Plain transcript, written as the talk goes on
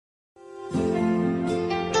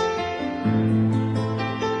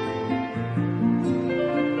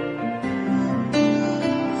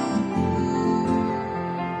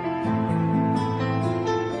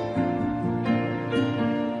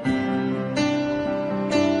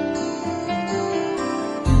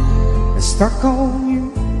stuck on you.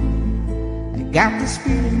 I got this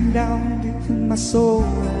feeling down deep in my soul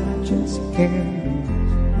that I just can't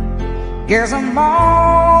lose. Guess I'm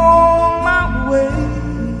on my way.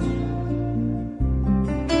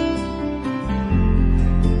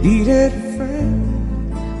 Needed a friend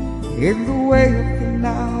in the way I feel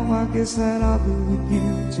now. I guess that I'll be with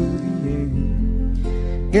you to the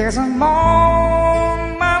end. Guess I'm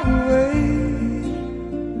on my way.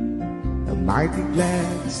 I might be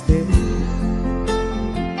glad to stay.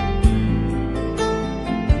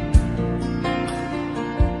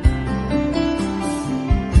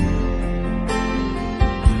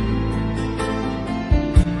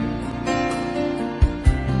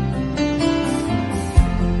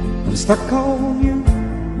 I'm stuck on you.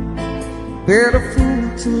 Been a fool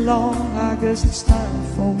too long. I guess it's time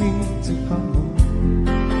for me to come home.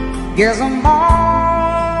 Guess I'm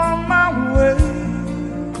on my way.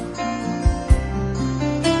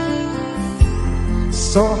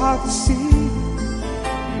 So hard to see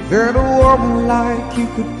that a woman like you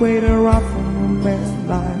could wait around for a man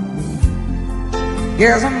like me.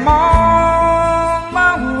 Guess I'm on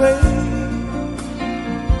my way.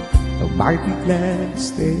 I might be glad to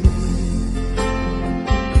stay.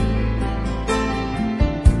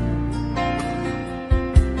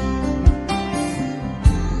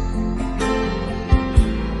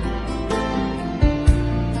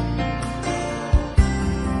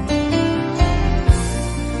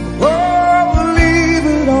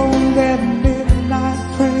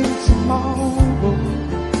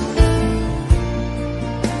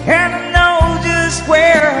 And I know just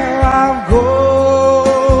where I'm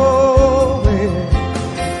going.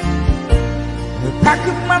 Pack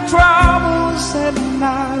up my troubles and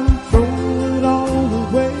I'll throw it all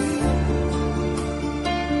away.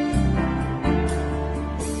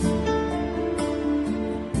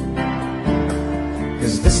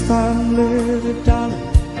 Cause this time, little darling,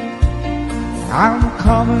 I'm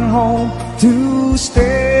coming home to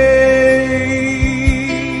stay.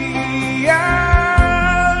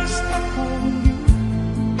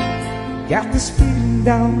 Got this feeling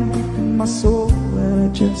down deep in my soul that I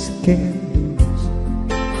just can't lose.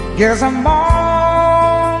 Guess I'm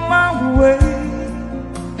on my way.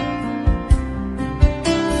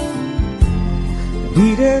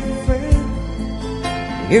 Needed a friend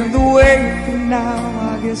in the way you feel now.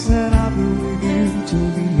 I guess that I'll be with you till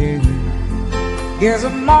the end. Guess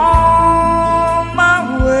I'm on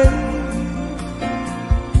my way.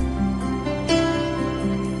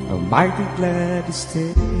 I might be glad to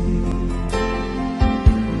stay.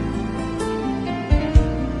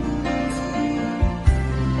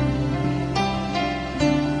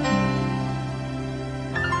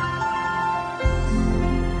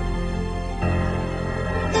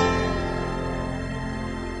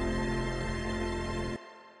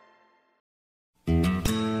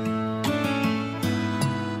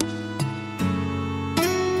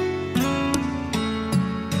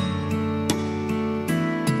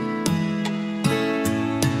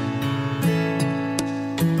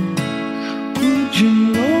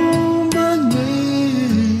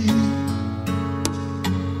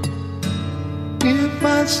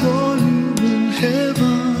 I saw you in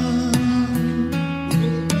heaven,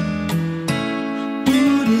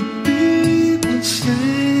 would it be the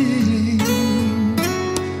same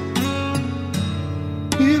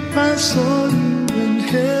if I saw you in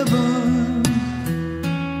heaven?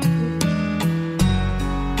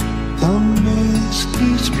 I must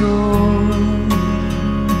be strong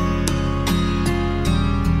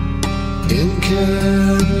and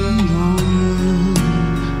carry on,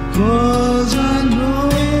 'cause I know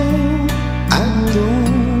I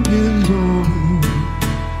don't belong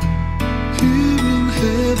here in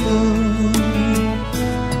heaven.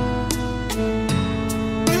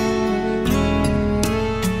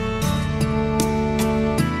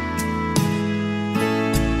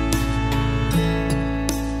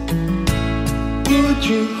 Would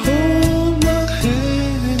you hold my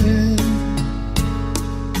hand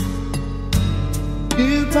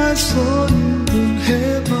if I saw you in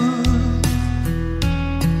heaven?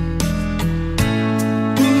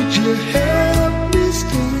 Would you help me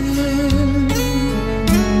stand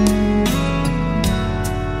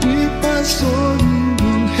if I saw you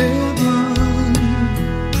in heaven?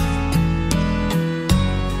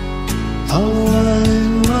 I'll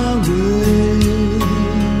wind my way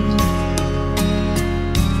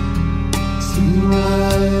through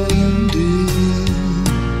night and day,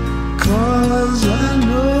 'cause I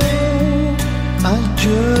know I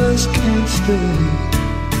just can't stay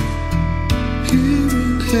here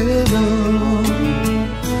in heaven.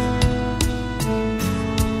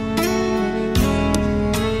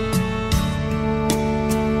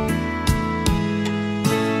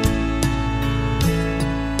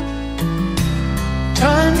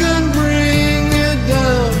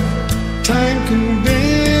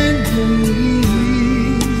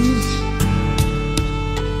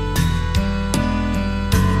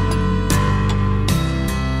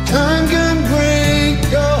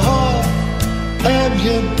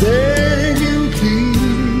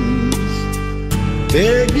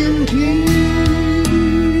 begging please.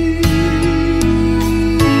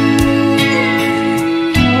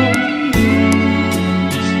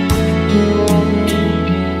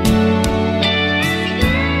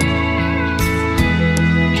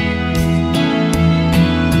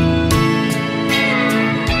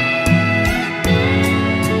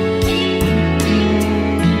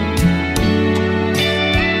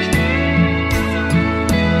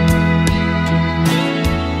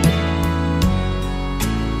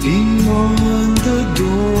 Beyond the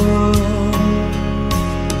door,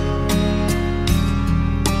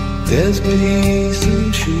 there's peace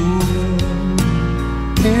and sure,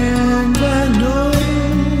 and I know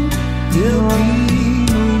there'll be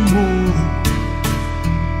no more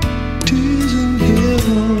tears in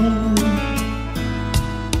heaven.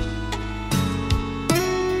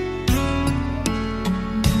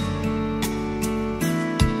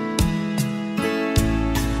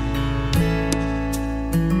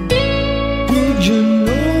 You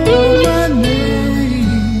know my name.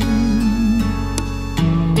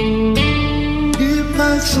 If I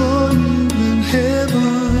saw you in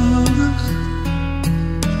heaven,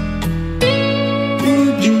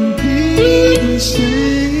 would you be the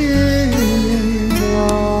same?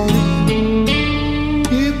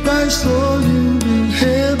 If I saw you in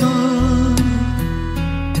heaven,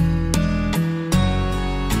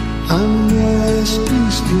 I must be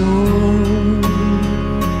strong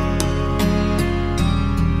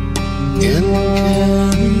and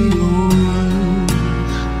carry on,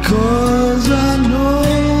 'cause I know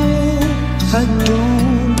I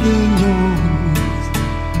don't belong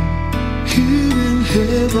here in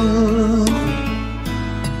heaven.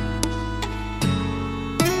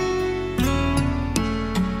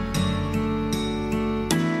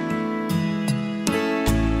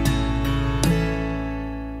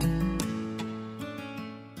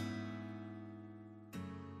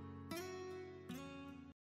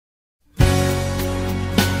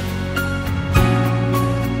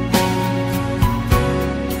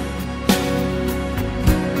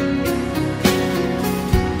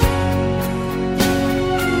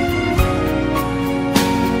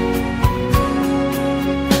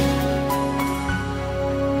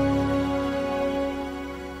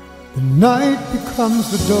 Night becomes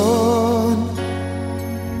the dawn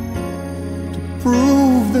to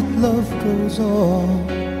prove that love goes on.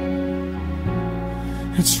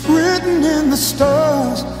 It's written in the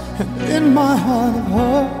stars and in my heart of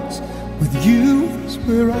hearts, with you is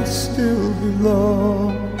where I still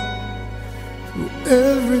belong. Through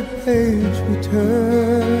every page we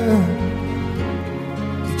turn,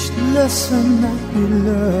 each lesson that we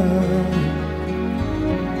learn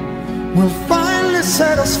will finally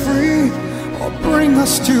set us free or bring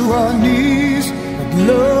us to our knees. But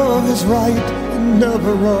love is right and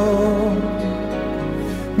never wrong.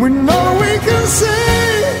 We know we can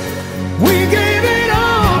say we gave it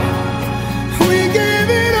all. We gave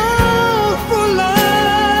it all for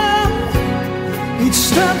love. Each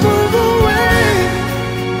step of the way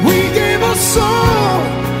we gave our soul.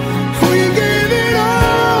 We gave it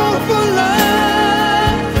all for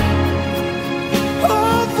love.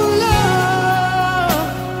 All for love.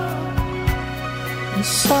 In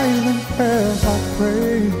silent prayers I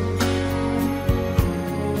pray,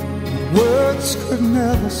 words could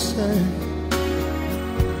never say,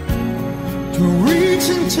 to reach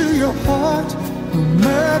into your heart, no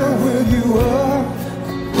matter where you are.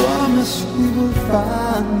 I promise we will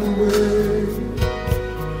find a way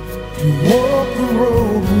to walk the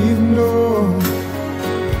road we've known,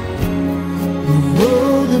 the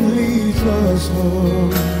road that leads us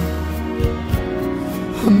home.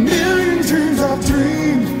 A million dreams I've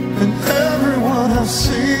dreamed, and everyone I've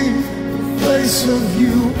seen, the face of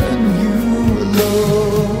you and you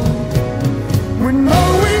alone. We know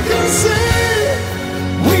we can say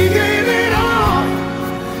we gave it all.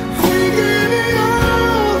 We gave it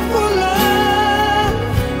all for love.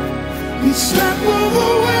 Each step of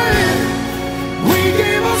the way we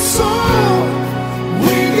gave our soul.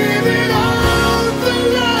 We gave it all for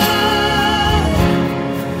love.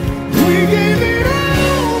 We gave it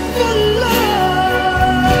all for love.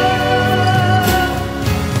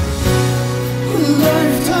 A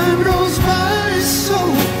lifetime goes by so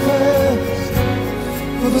fast,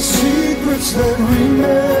 for the secrets that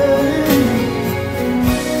remain.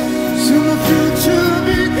 Soon the future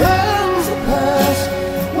becomes the past.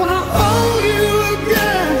 When I hold you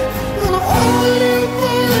again, when I hold you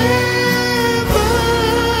forever.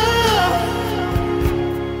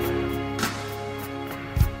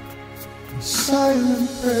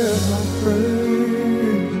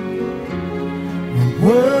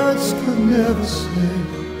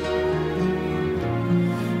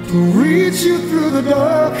 to reach you through the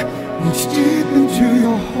dark, reach deep into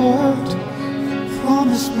your heart.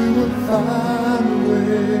 Promise we will find a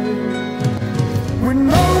way. When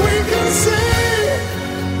all we can say,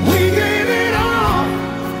 we gave it all,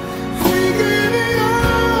 we gave it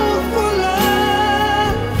all for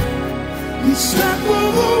love. Each step of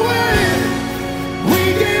the way, we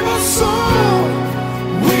gave our soul,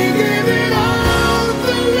 we gave it all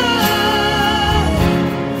for love.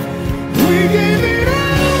 We gave it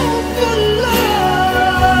all for love.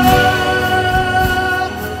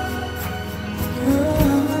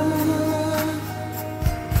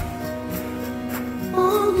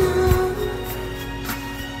 Oh yeah.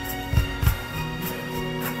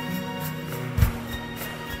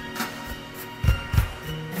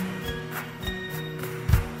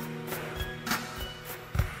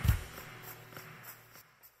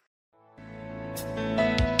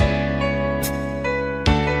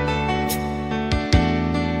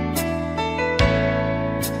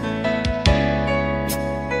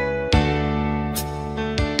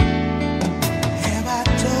 Have I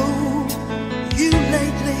told you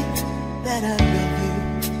lately that I love you?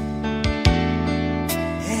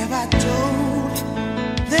 Have I told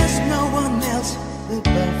there's no one else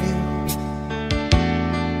above you?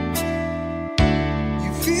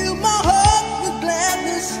 You fill my heart with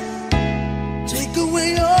gladness, take away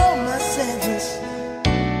all my sadness,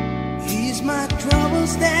 ease my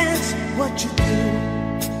troubles, that's what you do.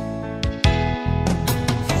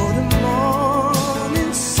 For the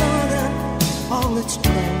morning sun and all its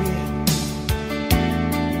glory,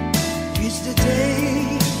 reach the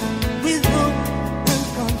day with hope and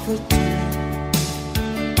comfort too.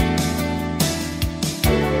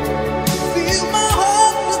 Fill my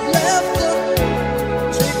heart with laughter,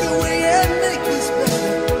 take away and make this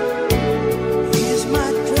better, ease my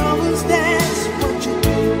troubles, that's what you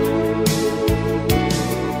do.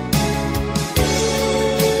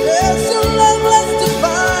 There's a love left to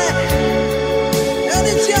find, and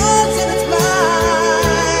it's yours and it's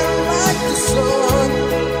mine, like the sun.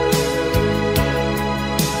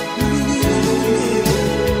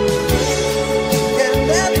 And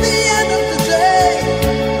at the end of the day,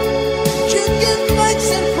 you give thanks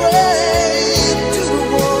and praise to the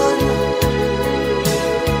one,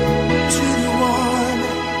 to the one.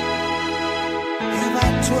 Have I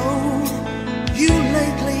told you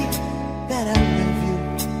lately that I love you?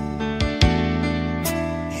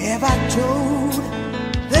 Have I told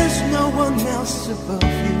there's no one else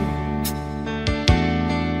above you?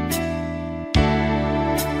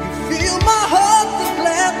 You fill my heart with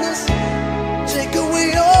gladness, take away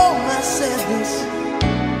all my sadness,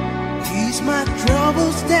 ease my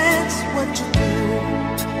troubles, that's what you do.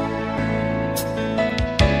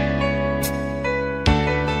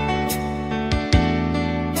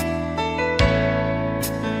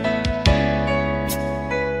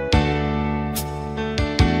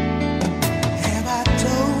 Have I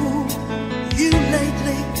told you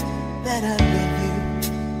lately that I love you?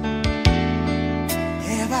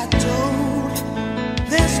 Have I told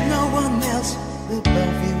there's no one else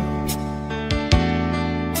above you?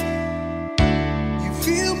 You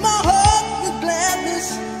fill my heart with gladness,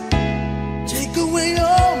 take away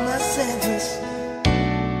all my sadness,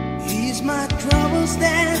 ease my troubles,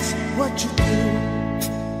 that's what you do.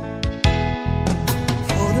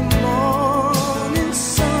 For the morning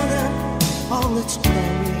sun and all its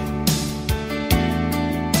glory,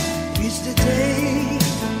 reach the day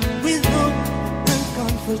with hope and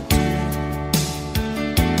comfort too.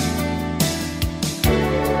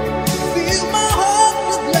 Fill my heart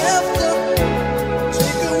with laughter,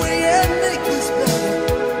 take away and make this better,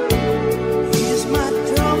 ease my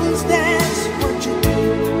troubles, that's what you do.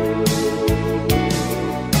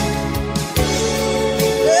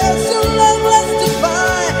 There's a love left to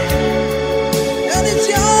find, and it's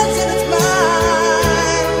yours and it's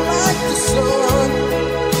mine, like the sun.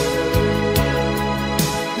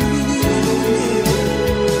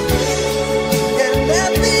 And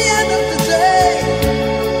at the end of the day,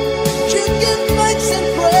 you give thanks and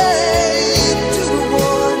praise to the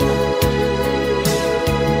one,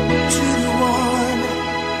 to the one.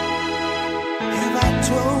 Have I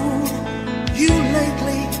told you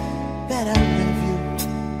lately that I love you?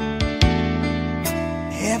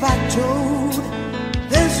 Have I told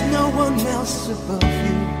there's no one else above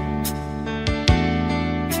you?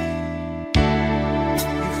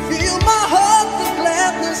 You fill my heart with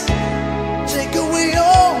gladness, take away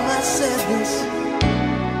all my sadness,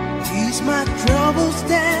 ease my troubles,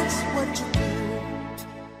 that's what you do.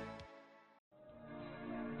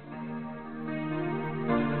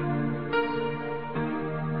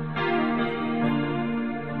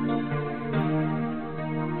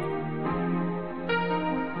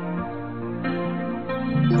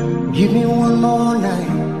 Give me one more night.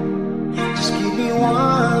 Just give me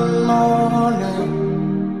one more night.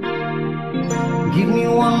 Give me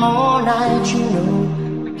one more night. You know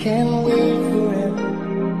I can't wait forever.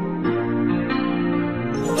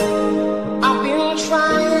 I've been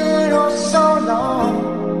trying oh so long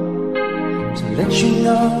to let you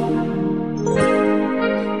know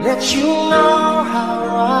how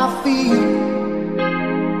I feel.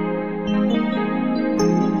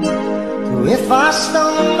 So if I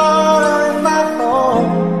stumble or if I fall,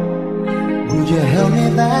 would you help me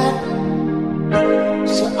back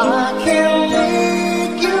so I can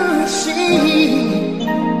make you see?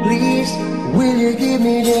 Please, will you give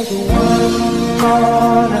me just one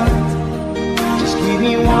more night? Just give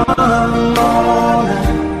me one more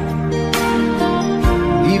night.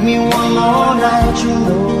 Give me one more night, you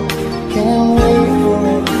know can't wait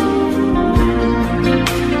forever.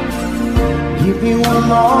 Give me one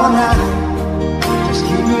more night. Just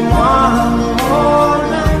give me one more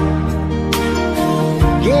night.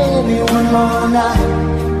 Give me one more night,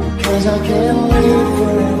 'cause I can't wait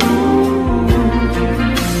forever.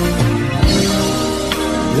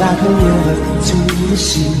 Like a river to the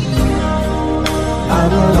sea, I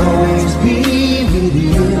will always be with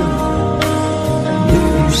you. And if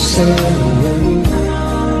you sail away,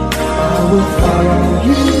 I will follow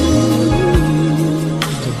you.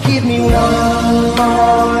 So give me one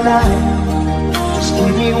more night. Just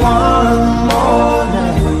give me one more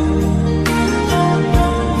night.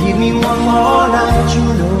 Give me one more night, you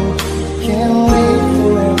know can't wait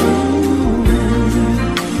forever.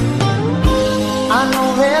 I know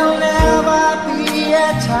there'll never be a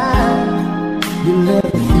time you'll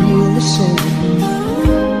never feel the same.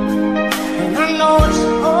 And I know it's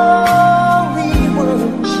only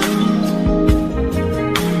words,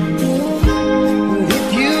 but if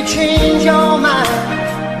you change your mind,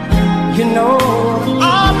 you know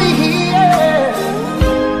I'll be here.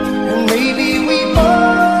 And maybe we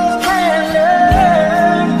both can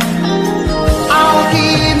learn. I'll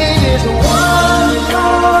give me just one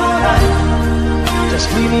more night. Just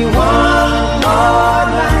give me one more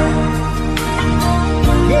night.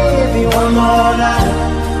 Give me one more night,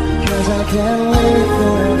 'cause I can't wait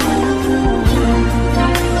forever.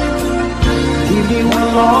 Give me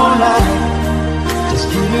one more night. Just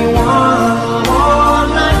give me one more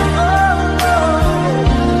night.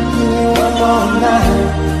 Give me one more night,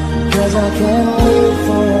 'cause I can't wait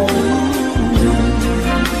forever.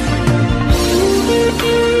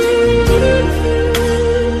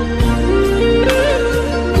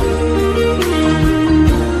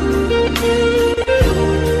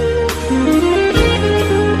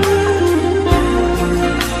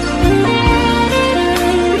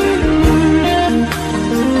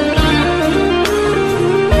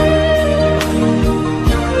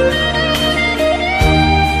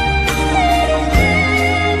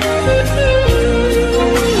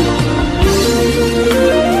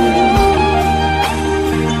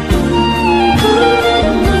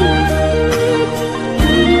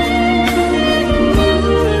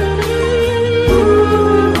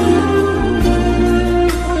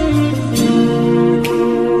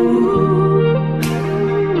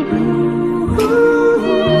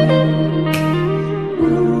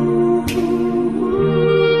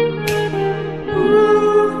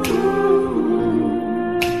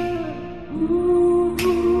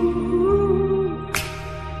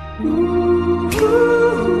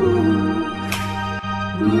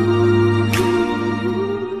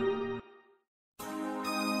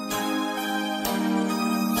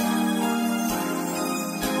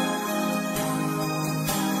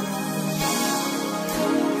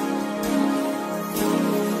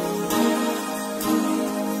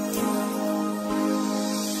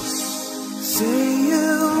 Say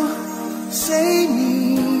you, say me,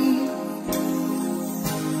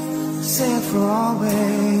 say it for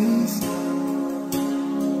always.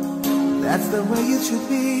 That's the way it should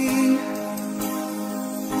be.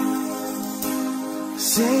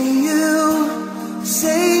 Say you,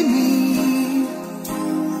 say me,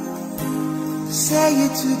 say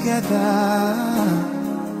it together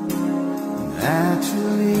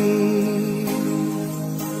naturally.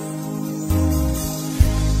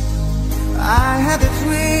 I had a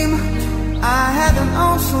dream, I had an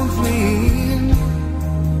awesome dream.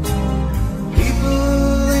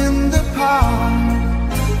 People in the park,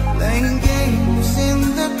 playing games in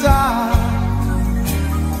the dark.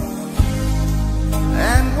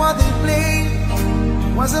 And what they played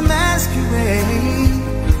was a masquerade.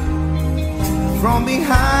 From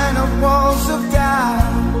behind the walls of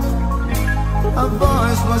doubt, a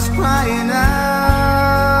voice was crying out.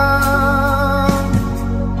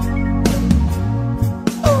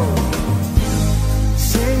 Oh.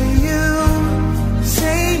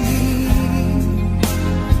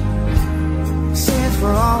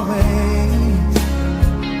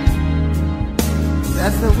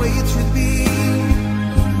 That's the way it should be.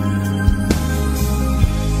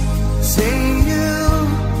 Say you,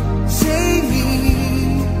 say me,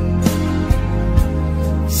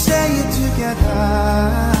 say it together.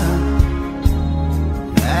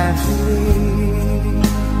 Naturally,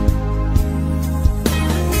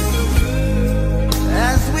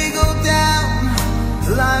 as we go down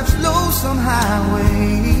life's lonesome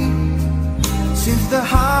highway, seems the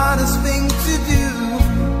hardest thing to do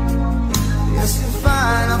is to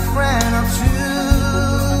find a friend or two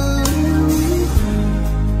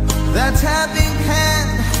that's helping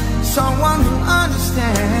hand, someone who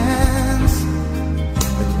understands.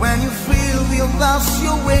 But when you feel you've lost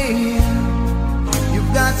your way,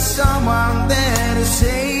 you've got someone there to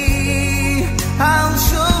say, I'll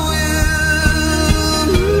show you.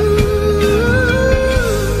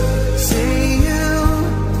 Say you,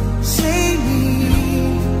 say me,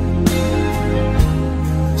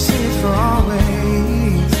 say it for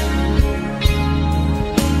always.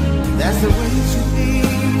 That's the way it should be.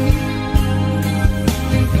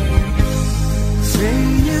 Say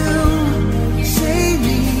you, say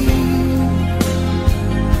me,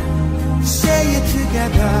 say it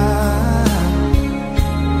together.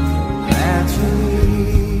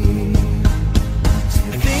 Naturally,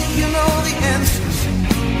 you think you know the answers?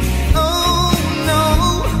 Oh no,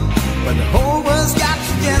 but the whole world's got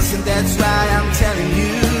you guessing. That's why I'm telling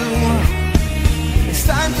you, it's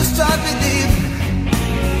time to start believing.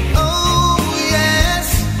 Oh yes,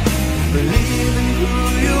 believe in who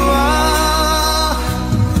you are.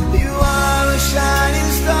 You are a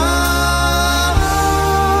shining star.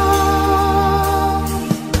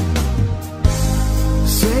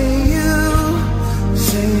 Say you,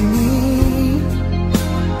 say me,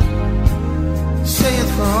 say it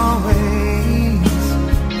for always.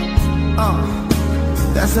 Oh,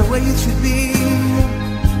 that's the way it should be.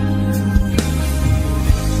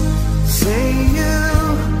 Say you,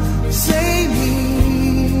 say me,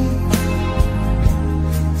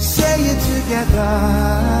 say it together.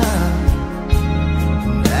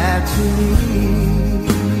 Naturally,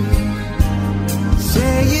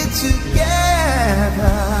 say it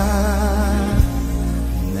together.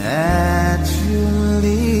 Naturally.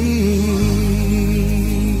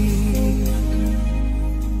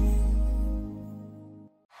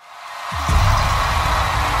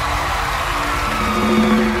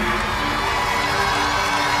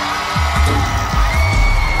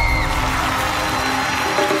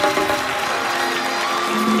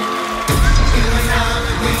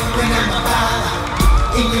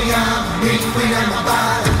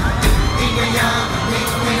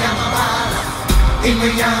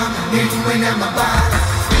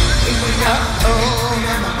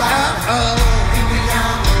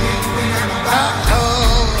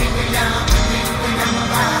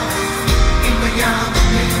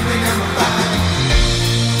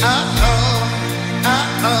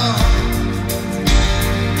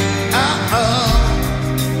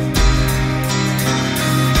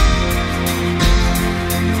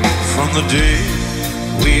 From the day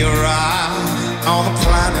we arrived on the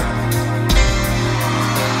planet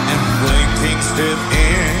and blinking step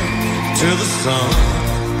into the sun,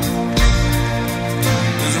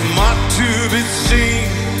 there's much to be seen,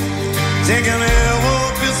 they can ever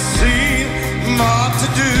be seen, more to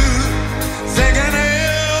do, they can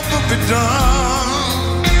ever be done.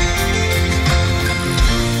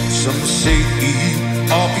 Some say eat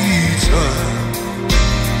or eaten,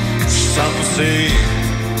 some say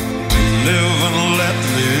live and let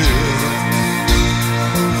live.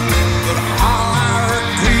 But all I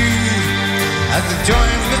agree, as the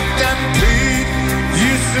joint with and plead,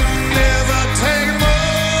 you should never take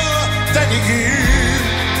more than you give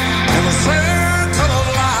in the circle of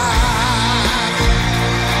life.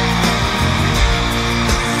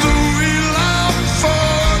 The wheel of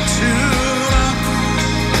fortune,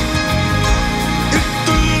 it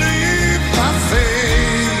will leave my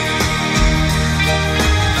faith.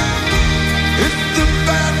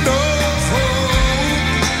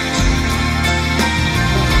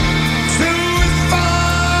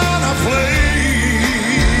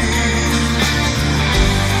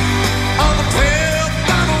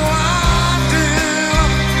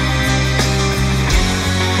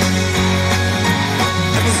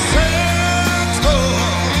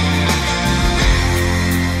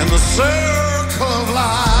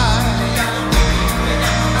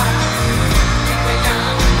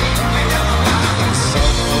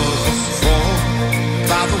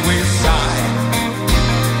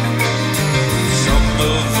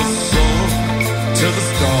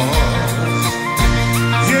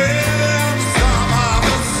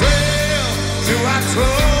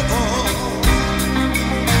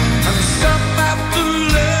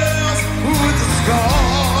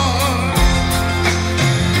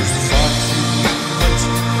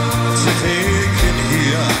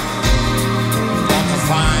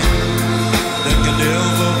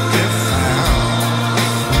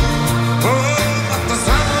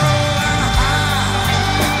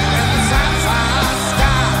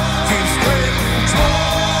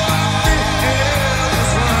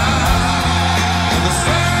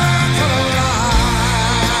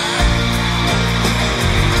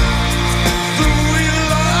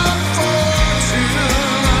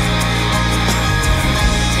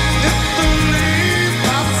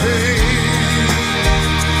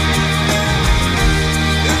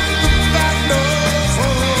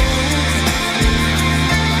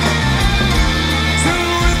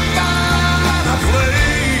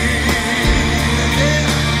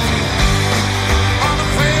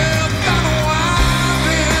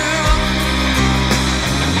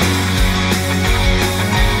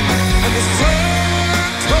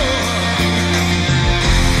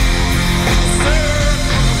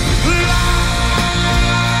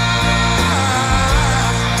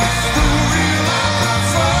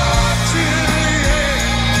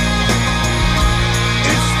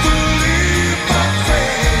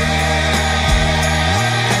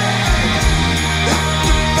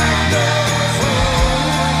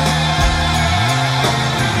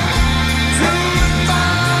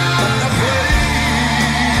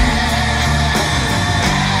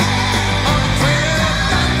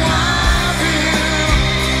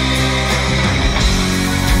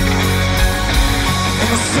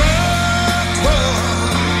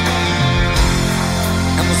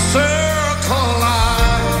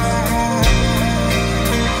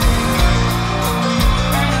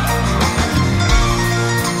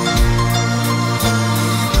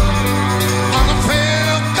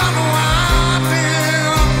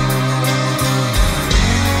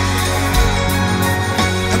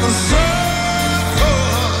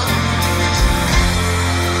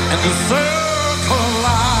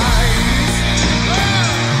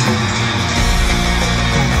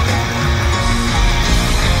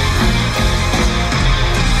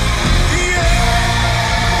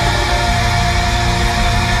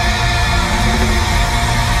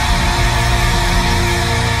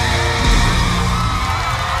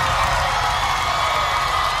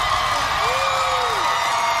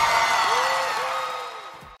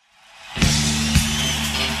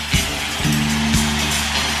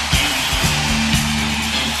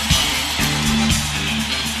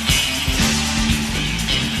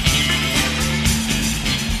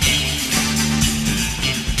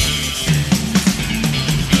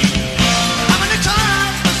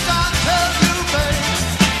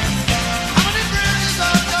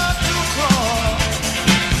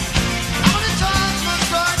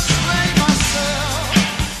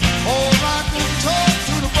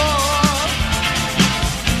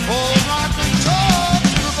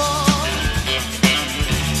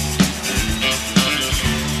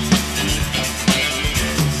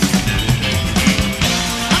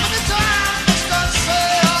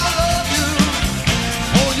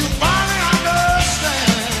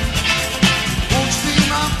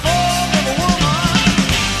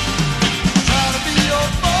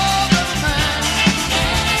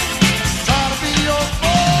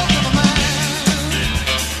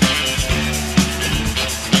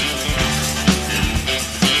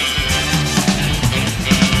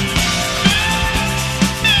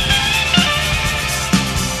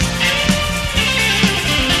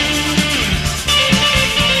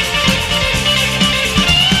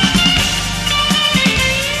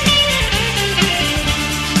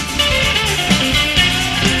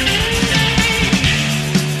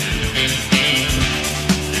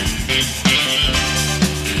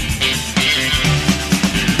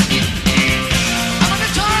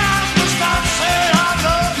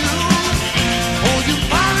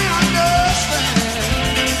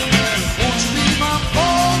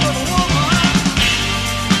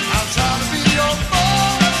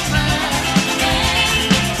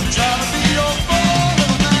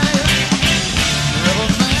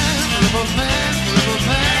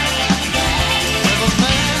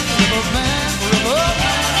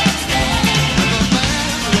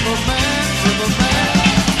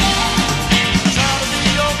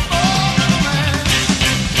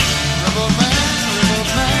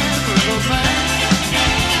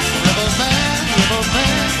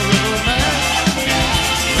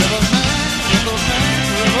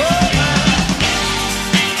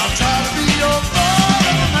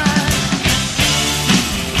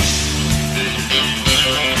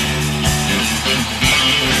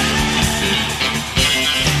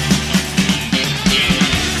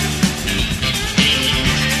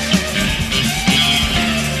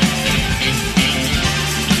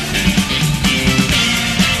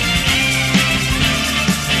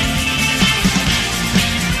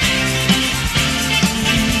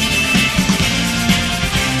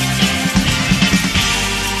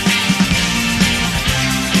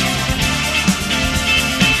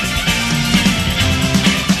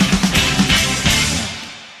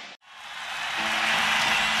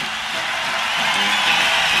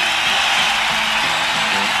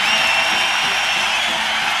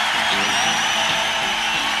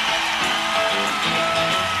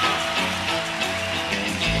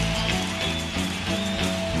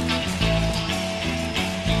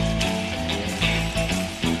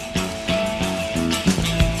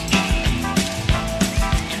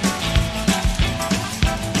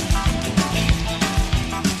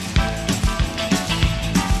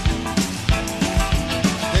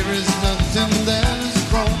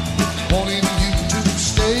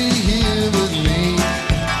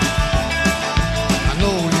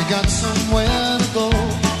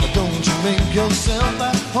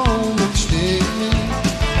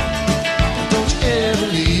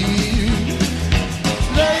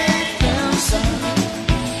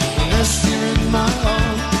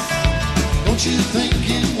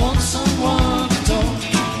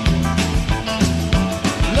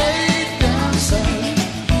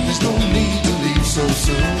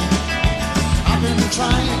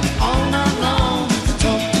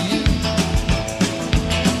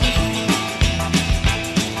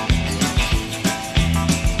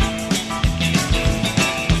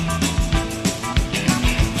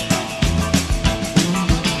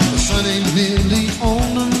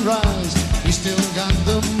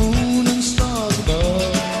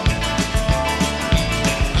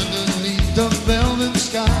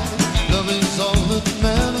 love is all that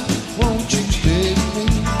matters. Won't you stay with me?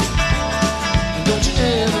 And don't you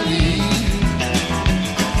ever leave.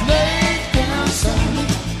 Lay down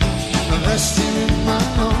silent, rest here in my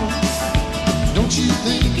arms. Don't you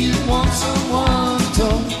think you want someone to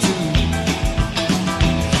talk to?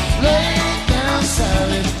 Lay down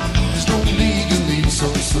silent, there's no need to leave so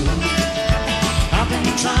soon. I've been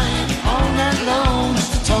trying all night long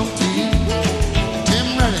just to talk to you. Tim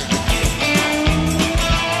Reddick.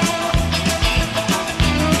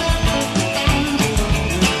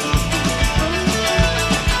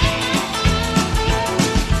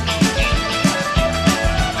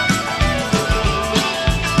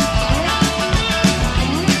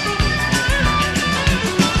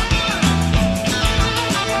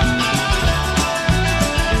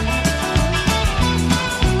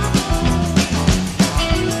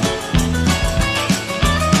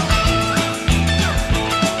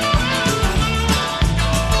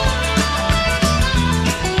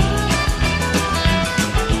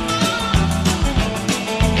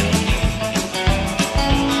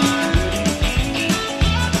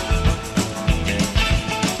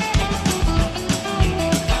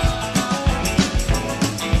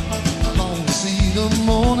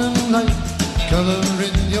 Color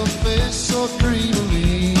in your face so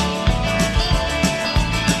dreamily.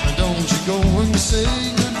 Don't you go and say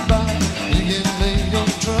goodbye. You can lay your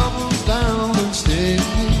troubles down and stay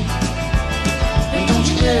with me. And don't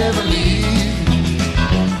you ever leave.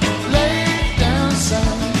 Lay down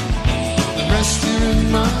silent and rest here in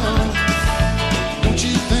my arms. Don't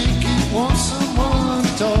you think you want someone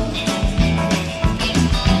to talk?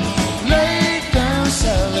 Lay down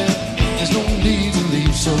silent, there's no need to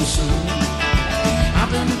leave so soon.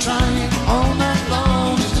 I've been trying all night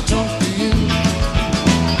long just to talk to you.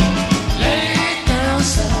 Lay down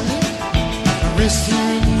silent, rest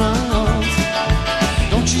here in my arms.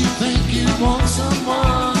 Don't you think you want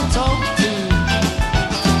someone to talk to?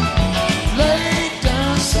 Lay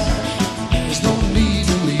down silent, there's no need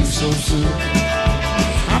to leave so soon.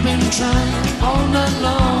 I've been trying all night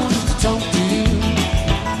long just to talk to you.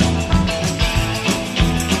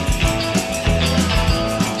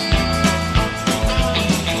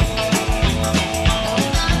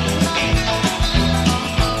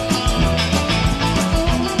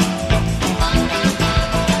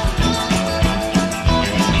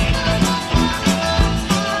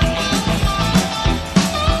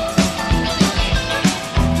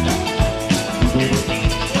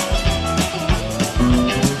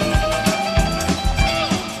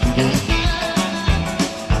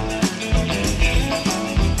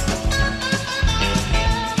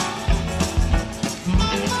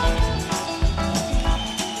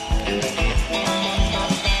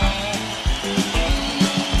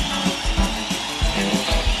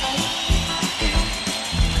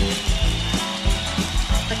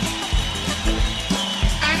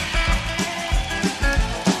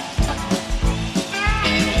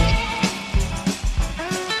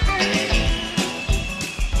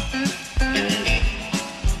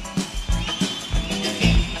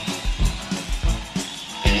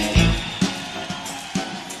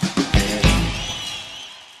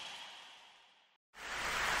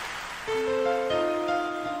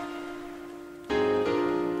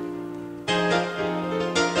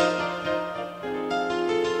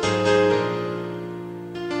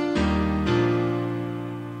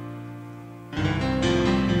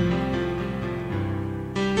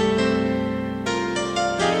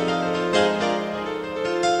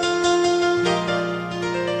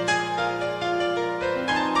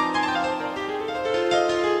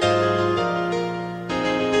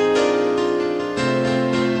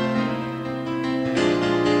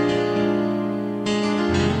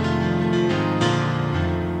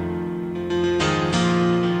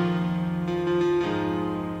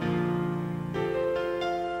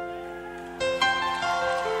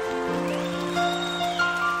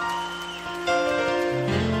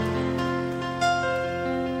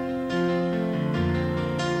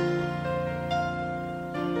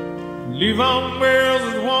 Leave on wheels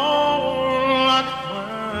is warm like a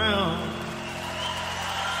crown.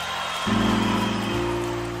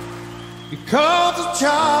 Because the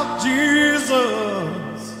child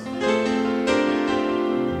Jesus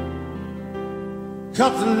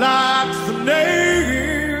cut the lights the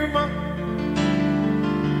name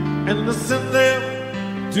and to send them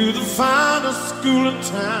to the finest school in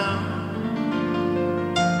town.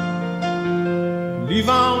 Leave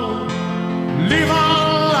on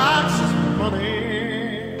lots of money.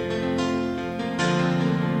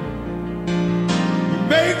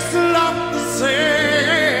 Makes a lot to say.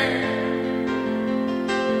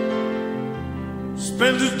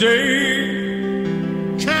 spends his day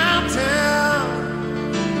counting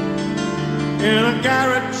in a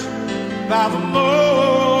garage by the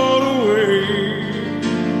motorway.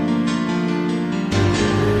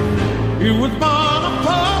 He was born a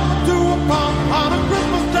pup to a pump on a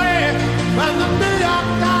Christmas day, when the New York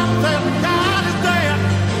Times said God is dead.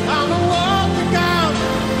 On the walk to go,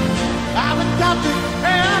 I was jumping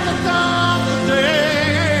at the dawn today.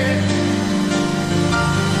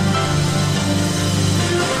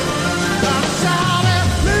 Got a child and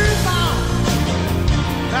please on,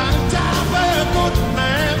 got a child very good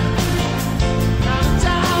man. Got a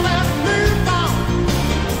child and please on,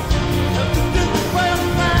 just to do the way the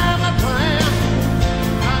family plan.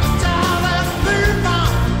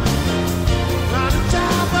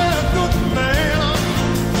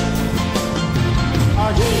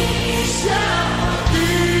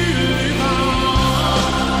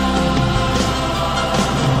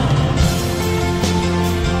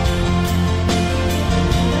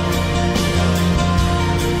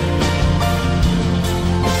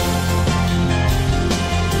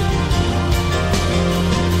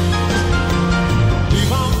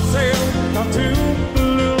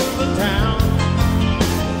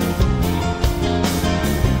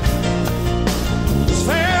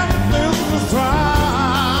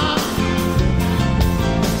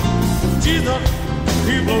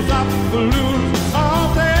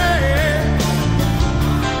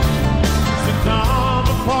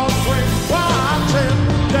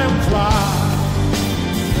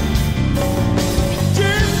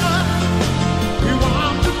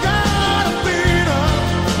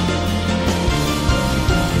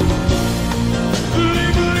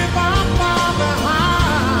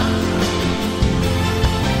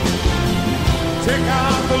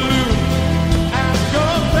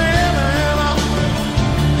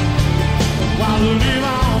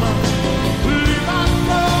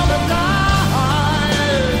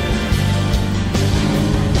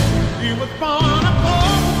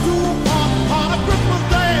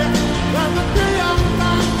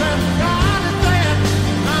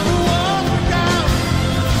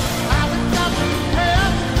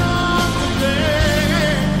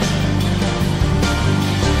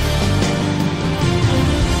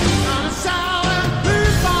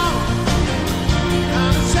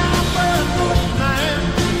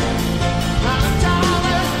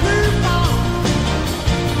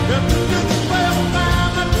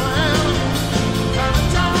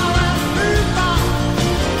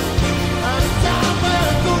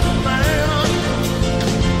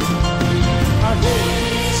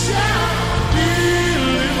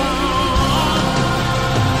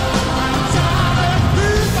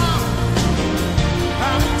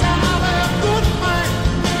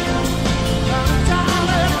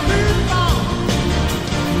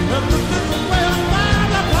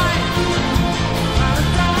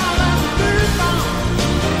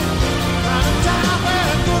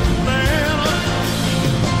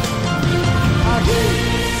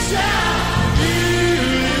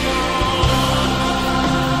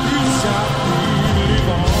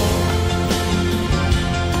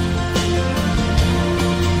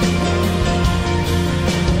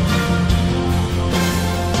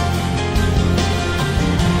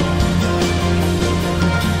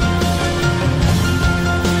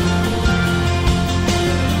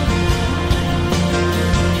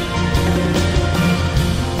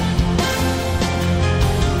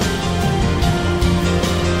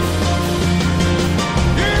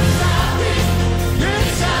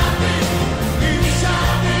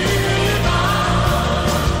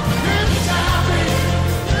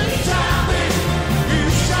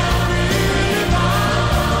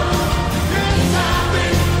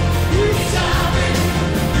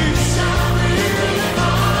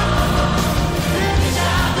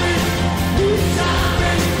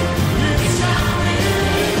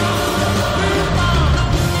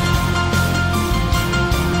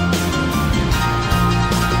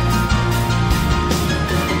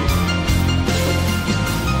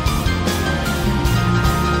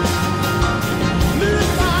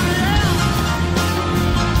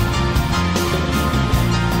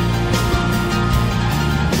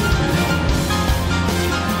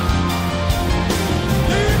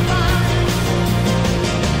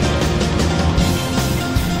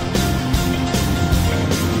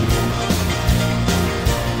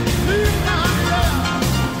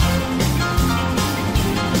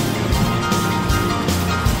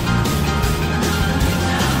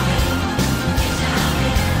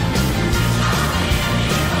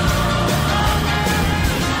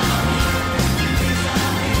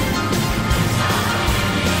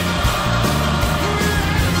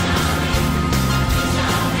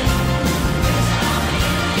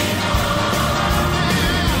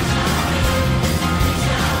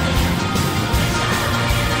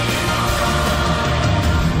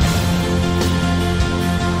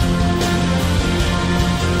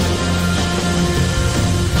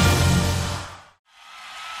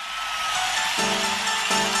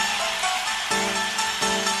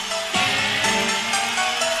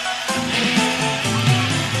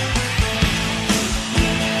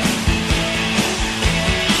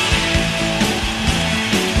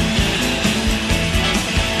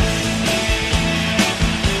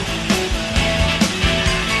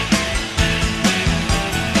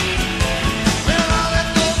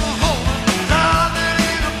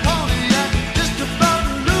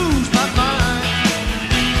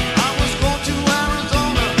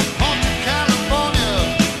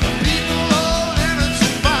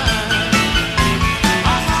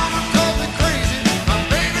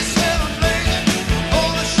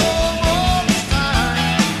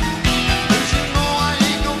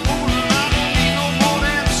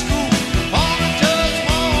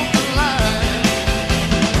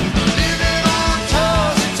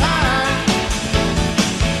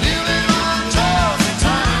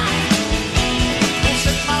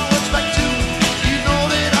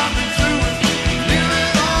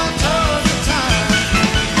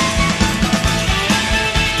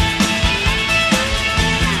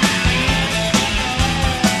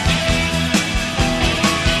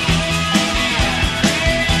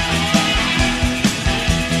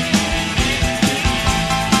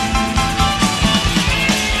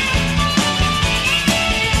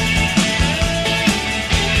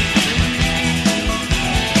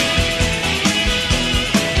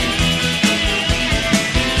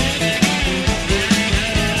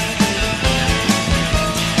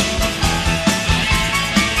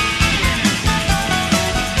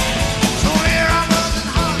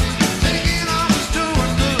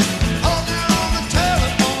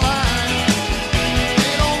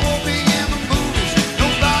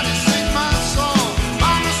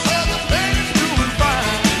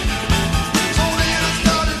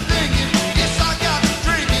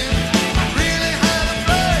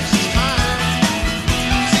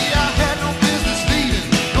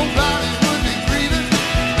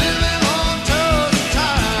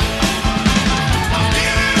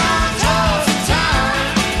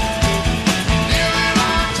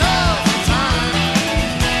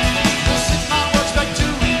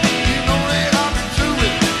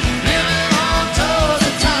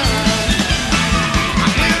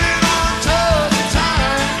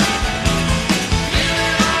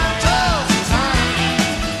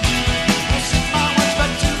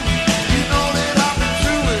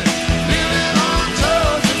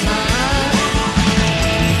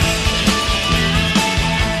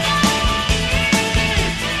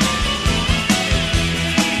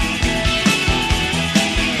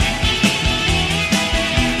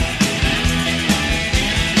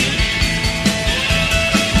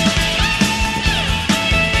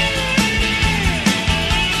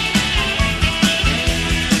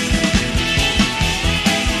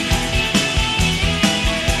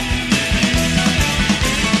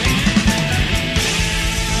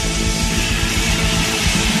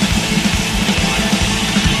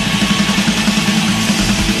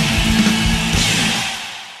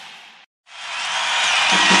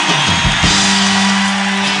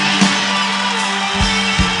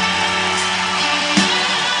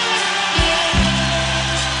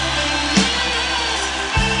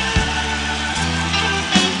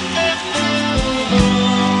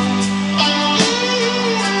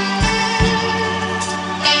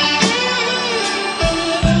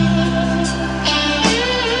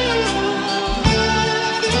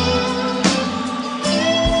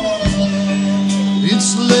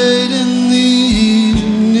 It's late in the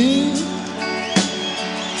evening.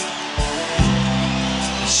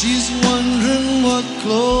 She's wondering what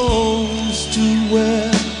clothes to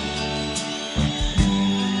wear.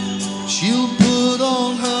 She'll put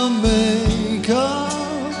on her makeup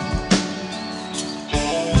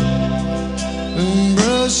and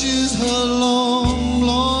brushes her long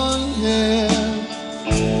blonde hair.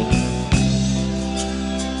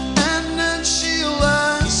 And then she'll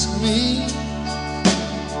ask me,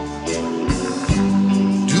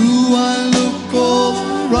 do I look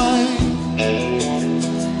alright?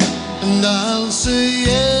 And I'll say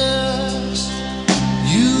yes,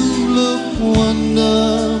 you look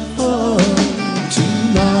wonderful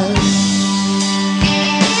tonight.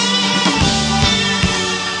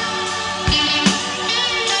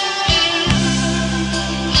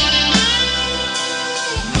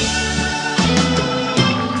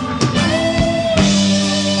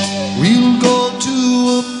 We'll go to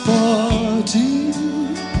a party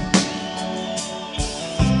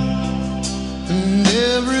and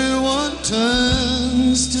everyone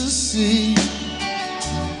turns to see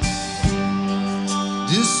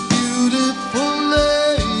this beautiful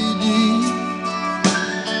lady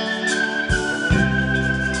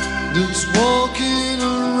that's walking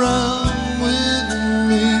around with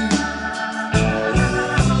me.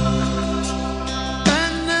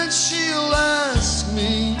 And then she'll ask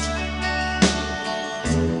me,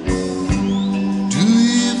 do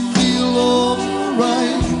you feel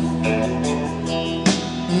alright?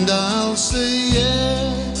 And I'll say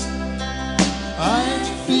yes, I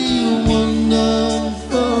feel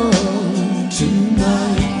wonderful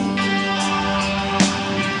tonight.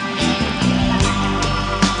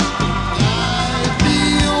 I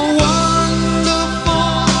feel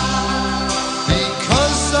wonderful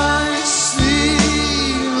because I see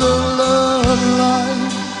the love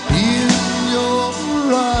light in your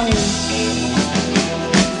eyes.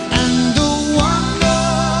 And the wonder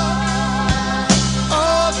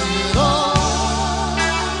of it all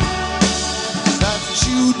is that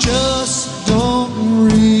you just don't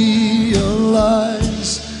realize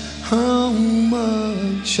how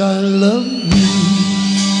much I love you.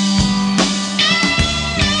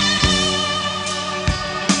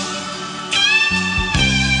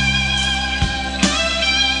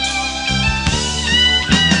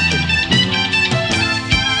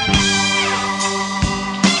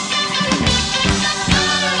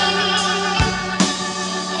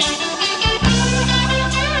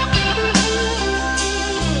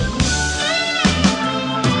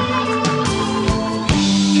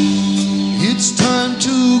 It's time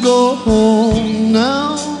to go home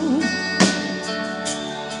now,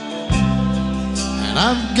 and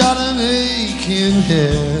I've got an aching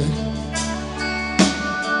head.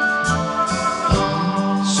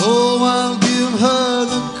 So I'll give her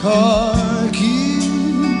the car keys,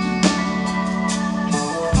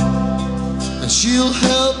 and she'll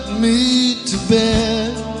help me to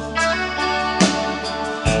bed.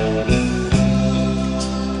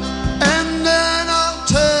 And then I'll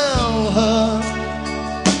tell her,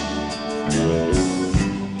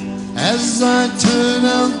 as I turn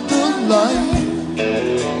out the light,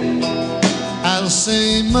 I'll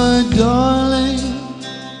say, my darling,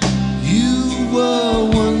 you were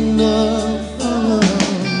wonderful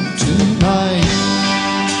tonight.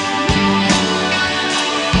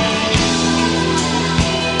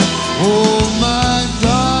 Oh, my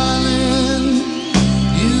darling,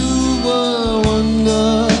 you were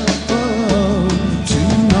wonderful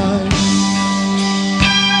tonight.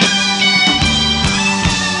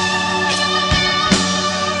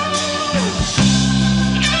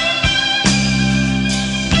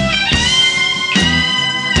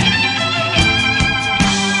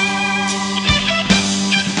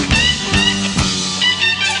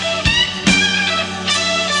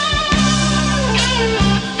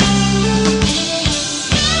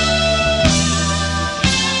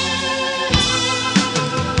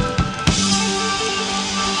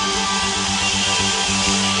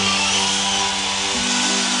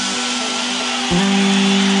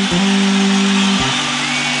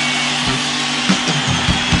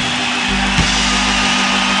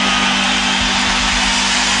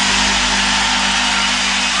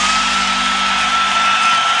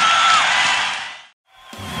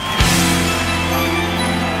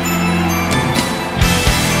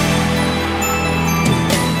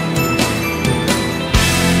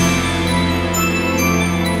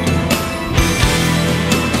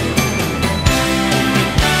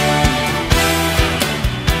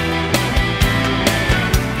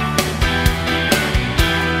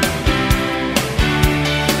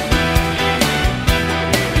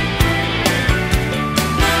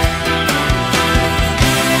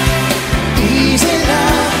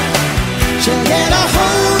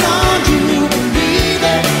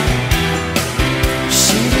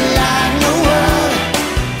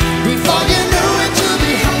 Before you knew it, you'll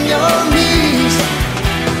be on your knees.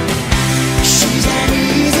 She's an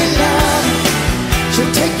easy love.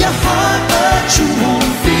 She'll take your heart, but you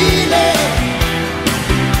won't feel it.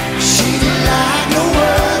 She didn't like no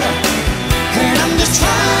word, and I'm just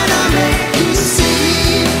trying to make you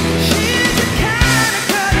see. She's the kind of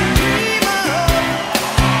girl you dream of,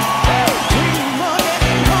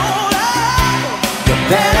 getting hold of. You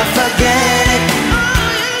better forget it.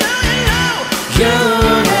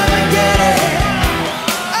 You'll never get it.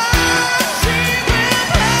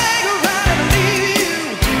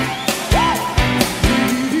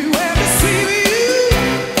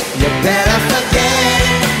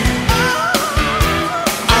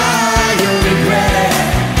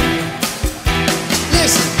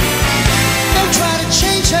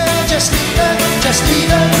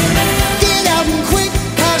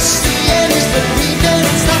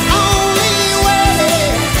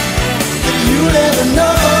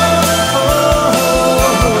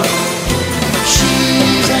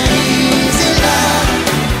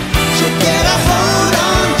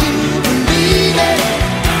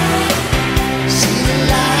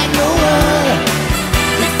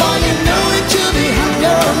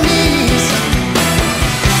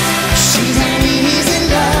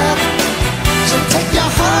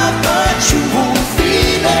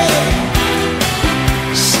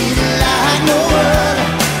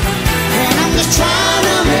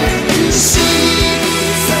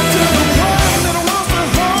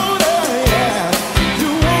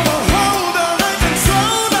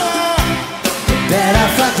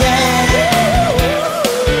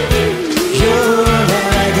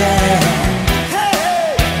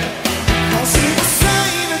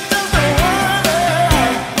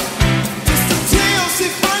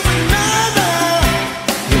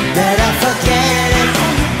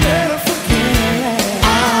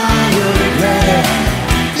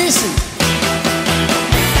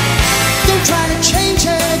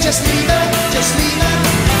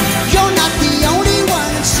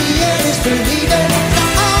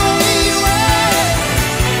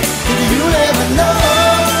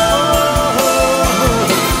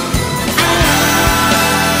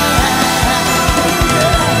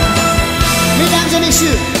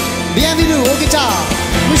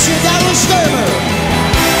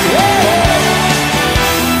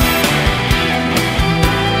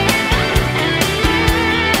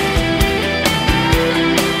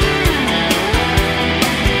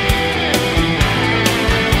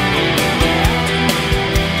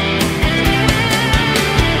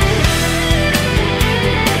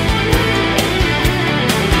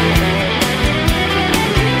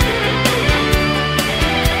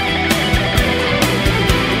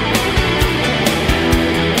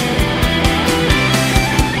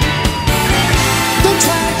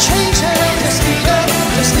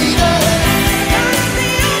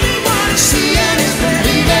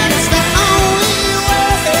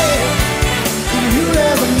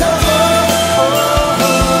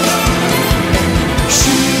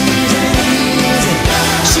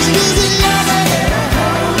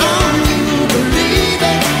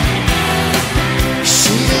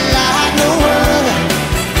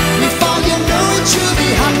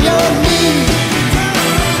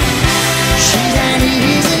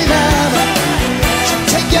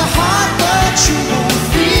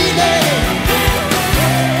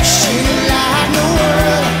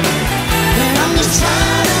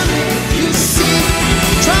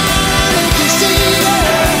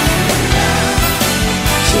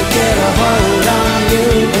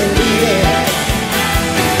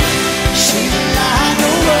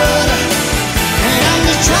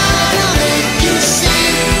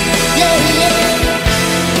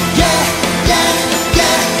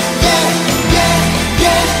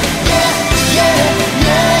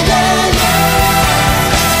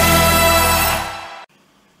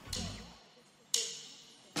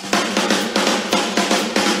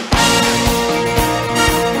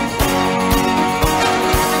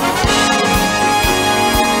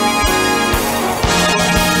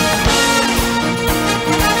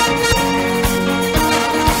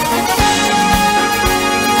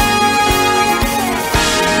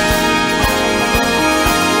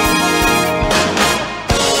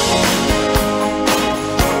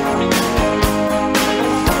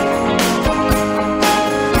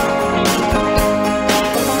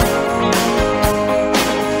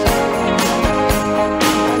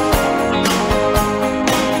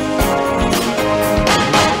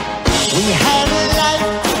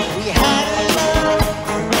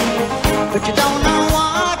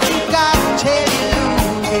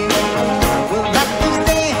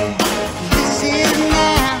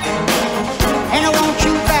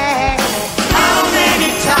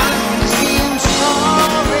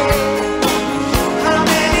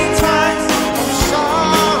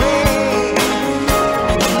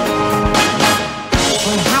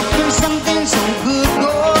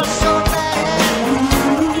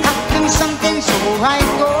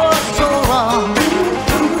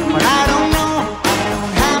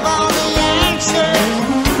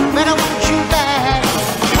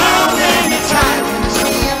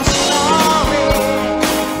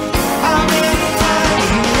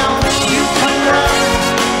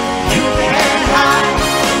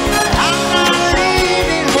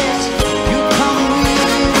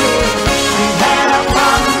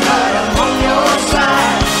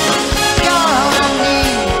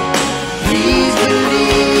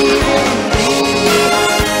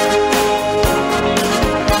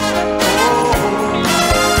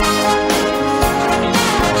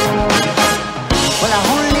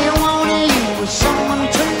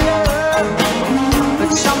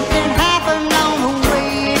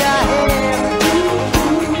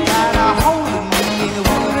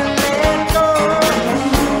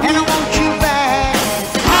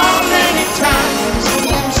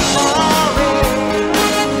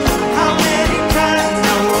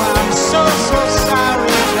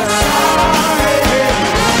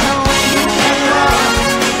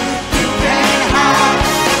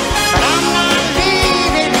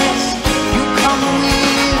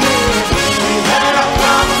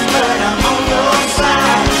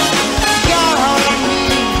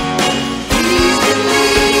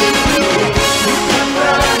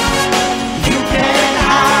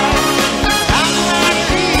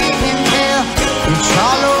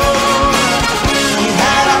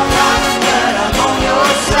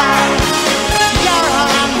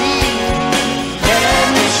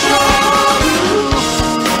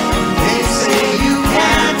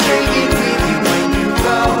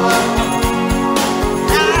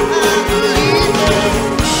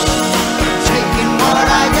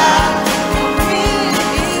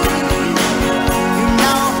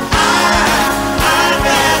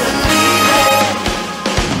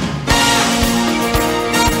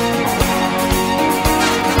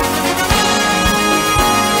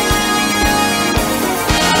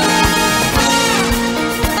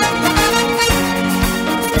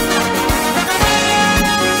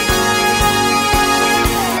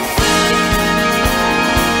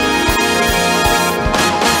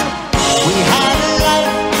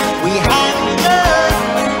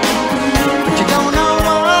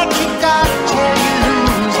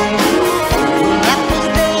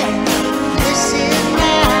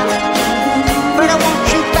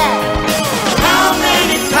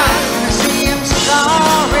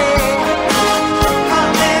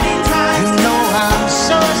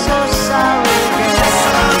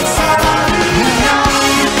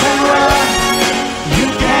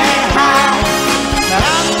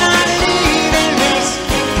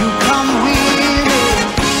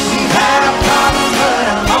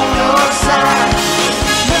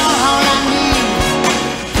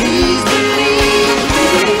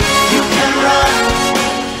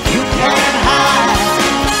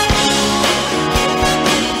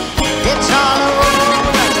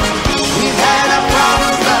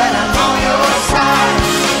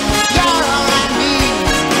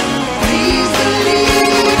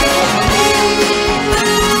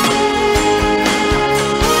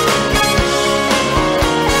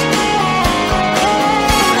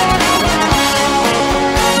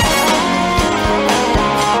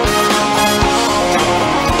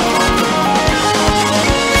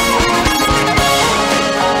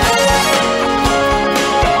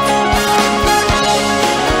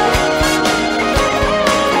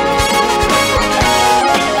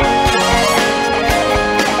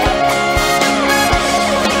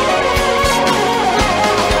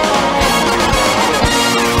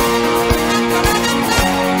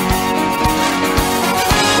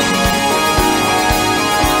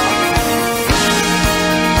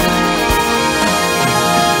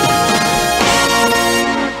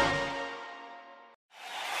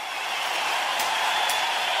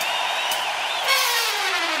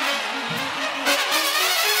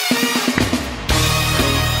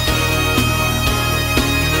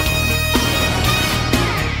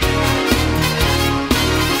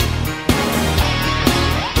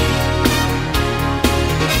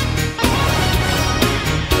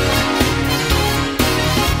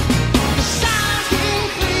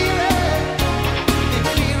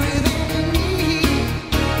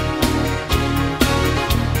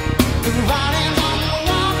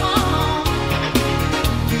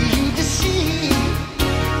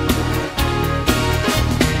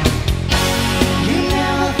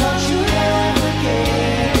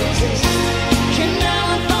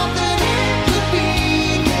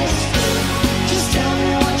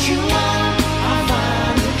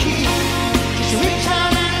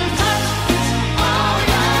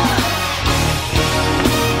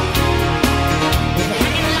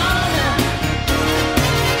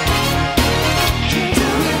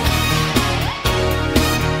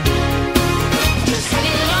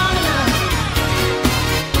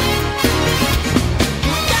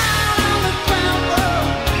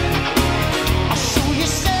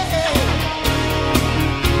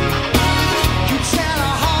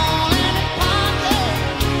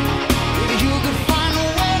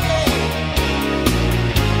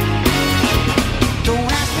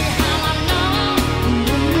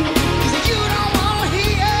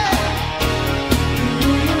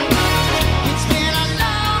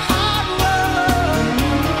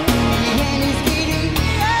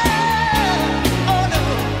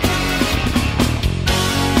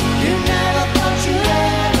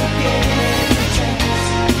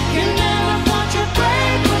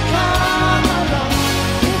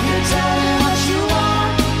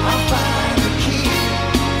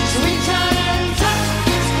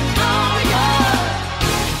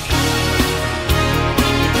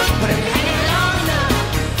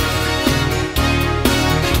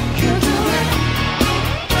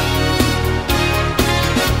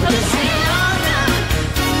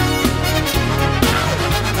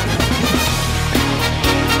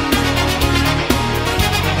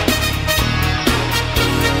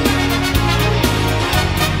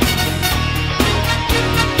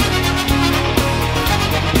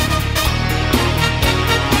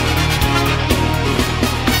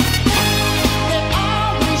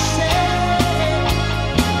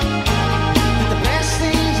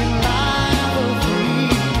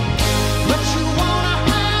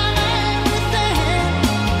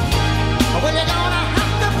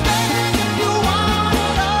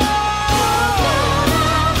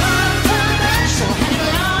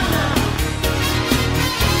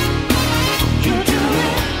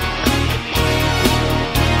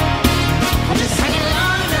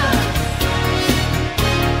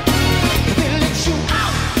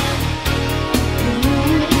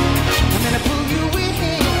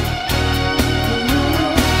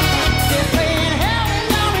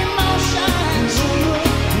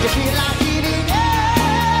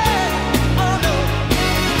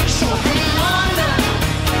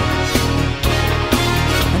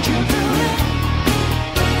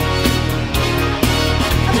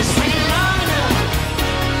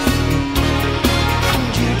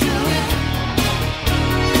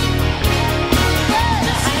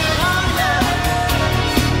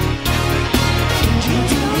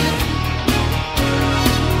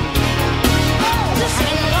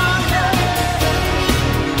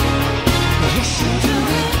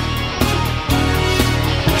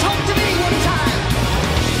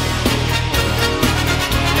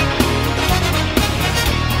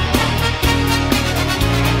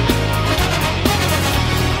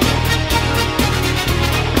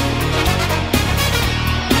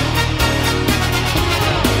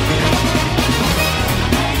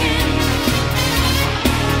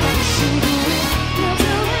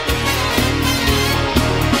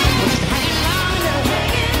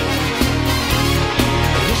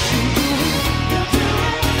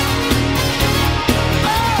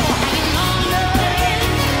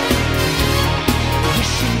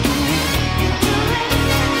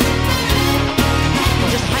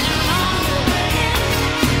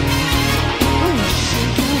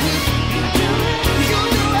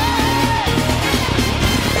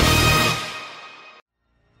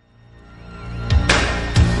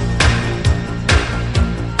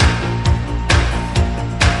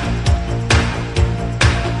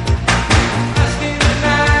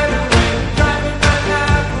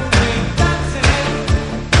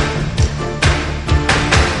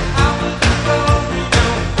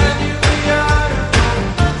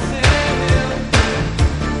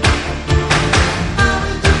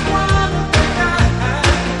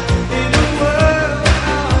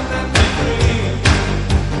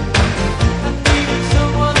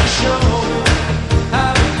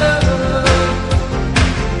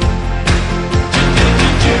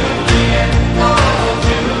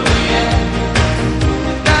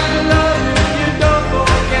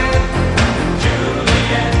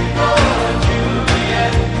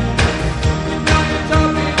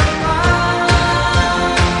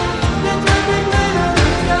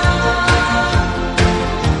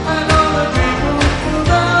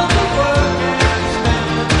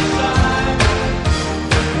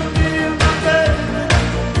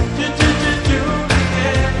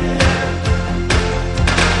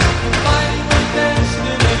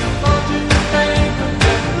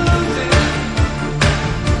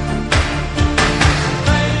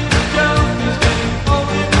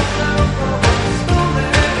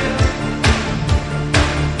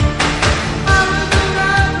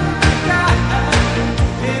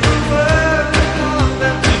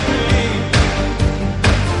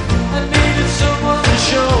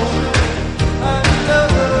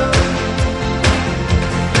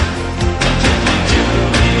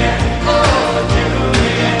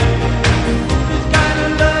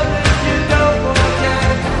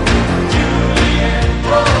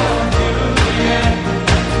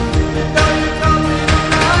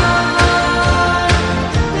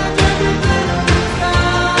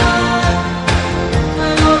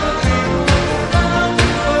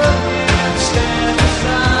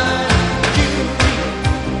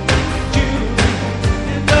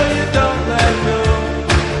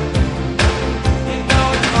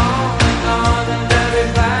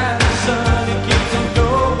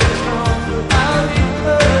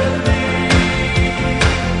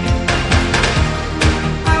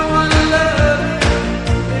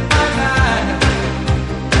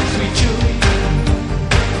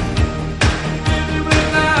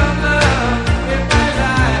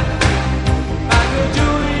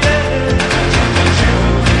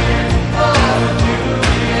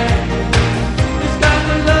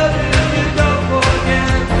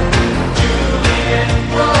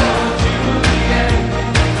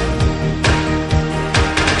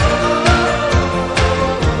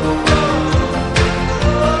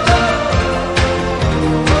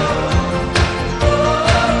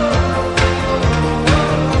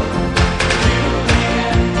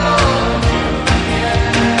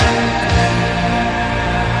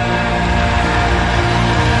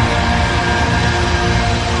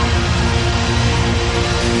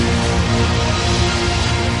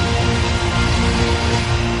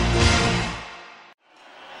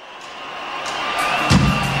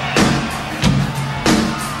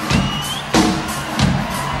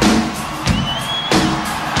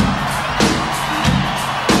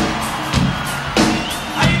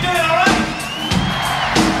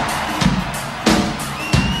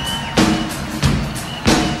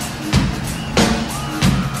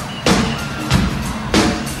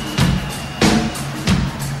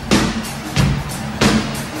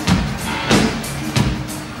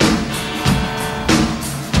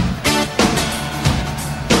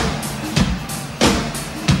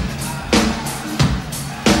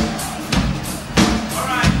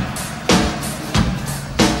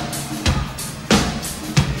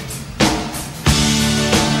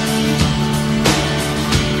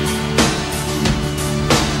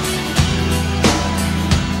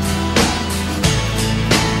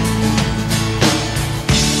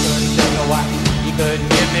 could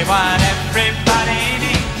give me what everybody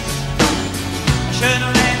needs. I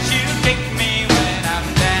shouldn't let you kick me when I'm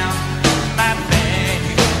down my bed.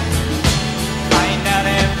 Find out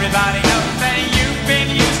everybody knows that you've been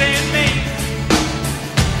using me.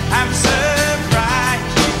 I'm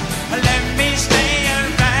surprised you let me stay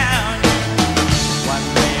around you. One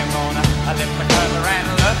day I'm gonna lift my cover and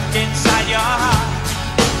look inside your heart.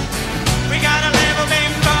 We gotta live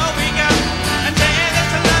before we go and tear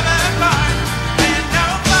this love apart. And no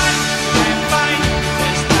fight can fight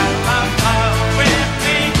this battle of love with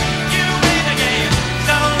me. You win again,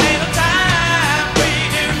 so little time. We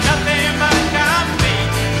do nothing but compete.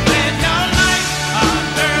 There's no light on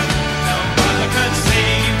earth, no other could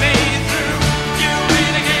see me through. You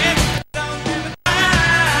win again, so little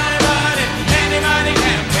time. But if anybody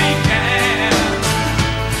can, we can.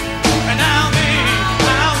 And I'll be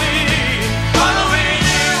following you.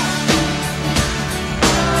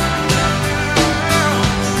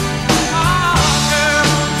 Oh,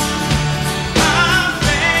 girl, I'll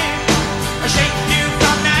shake you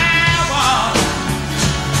from now on.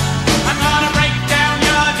 I'm gonna break down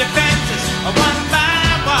your defenses one by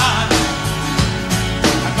one.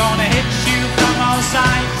 I'm gonna hit you from all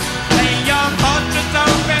sides, lay your fortress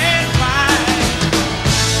open wide.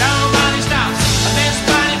 Nobody stops this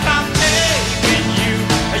body from taking you.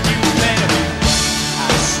 You better do. I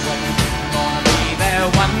swear I'm gonna be there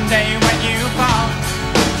one day when you fall.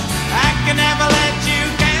 I can never let you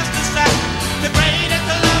cast aside the greatest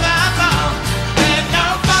love of all. There's no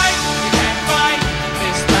fight you can fight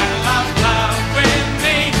this battle of love with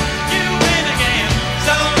me. You win again,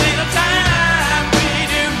 so little time. We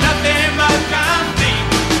do nothing but compete.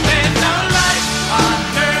 There's no light on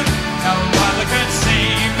earth, no other could see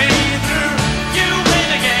me through. You win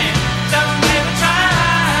again, so little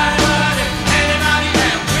time. But if anybody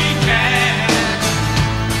can, we can.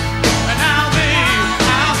 And I'll be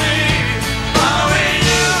following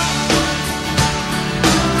you.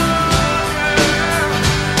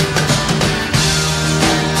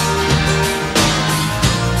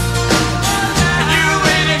 You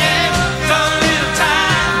win again, so little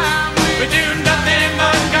time. We do nothing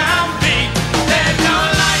but compete. There's no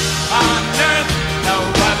light on earth, no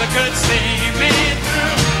other could see me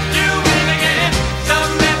through. You win again, so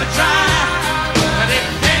never try. But if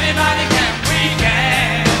anybody can, we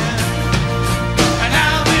can. And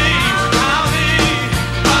I'll be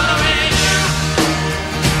following you.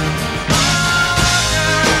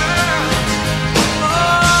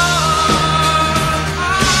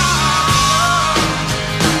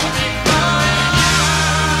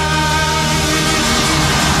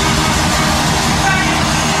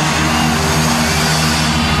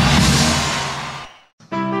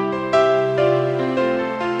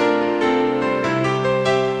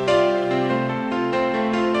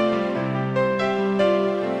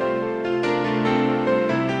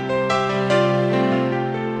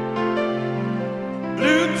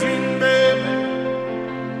 Blue jean baby,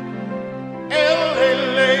 LA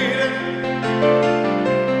lady,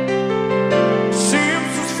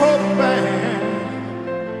 Simpsons for the band,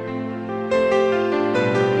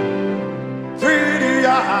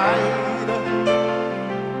 pretty-eyed,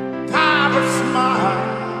 pirate smile.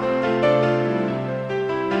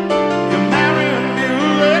 You marry a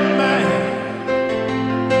music man,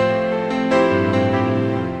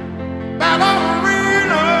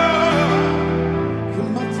 ballerina. You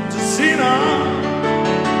must have seen her.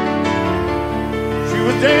 She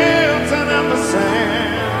was dancing in the sand.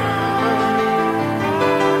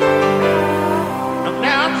 And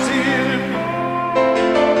now she's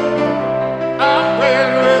up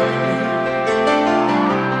there with me,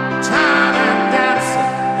 tiny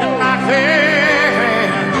dancing in my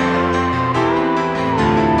hand.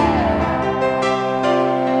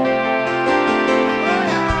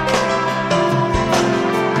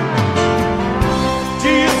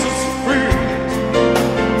 Jesus breathed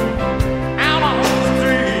out on the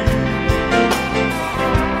street.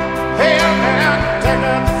 Hey, man, take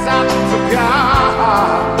us out to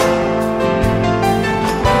God.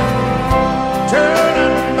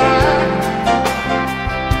 Turning back,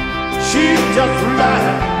 she just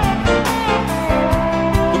laughed.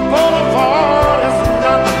 The boulevard is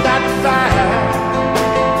not that bad.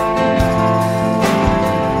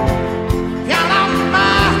 Piano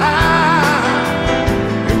mind,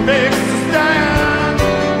 it makes a stand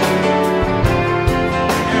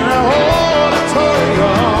in an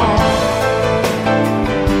auditorium.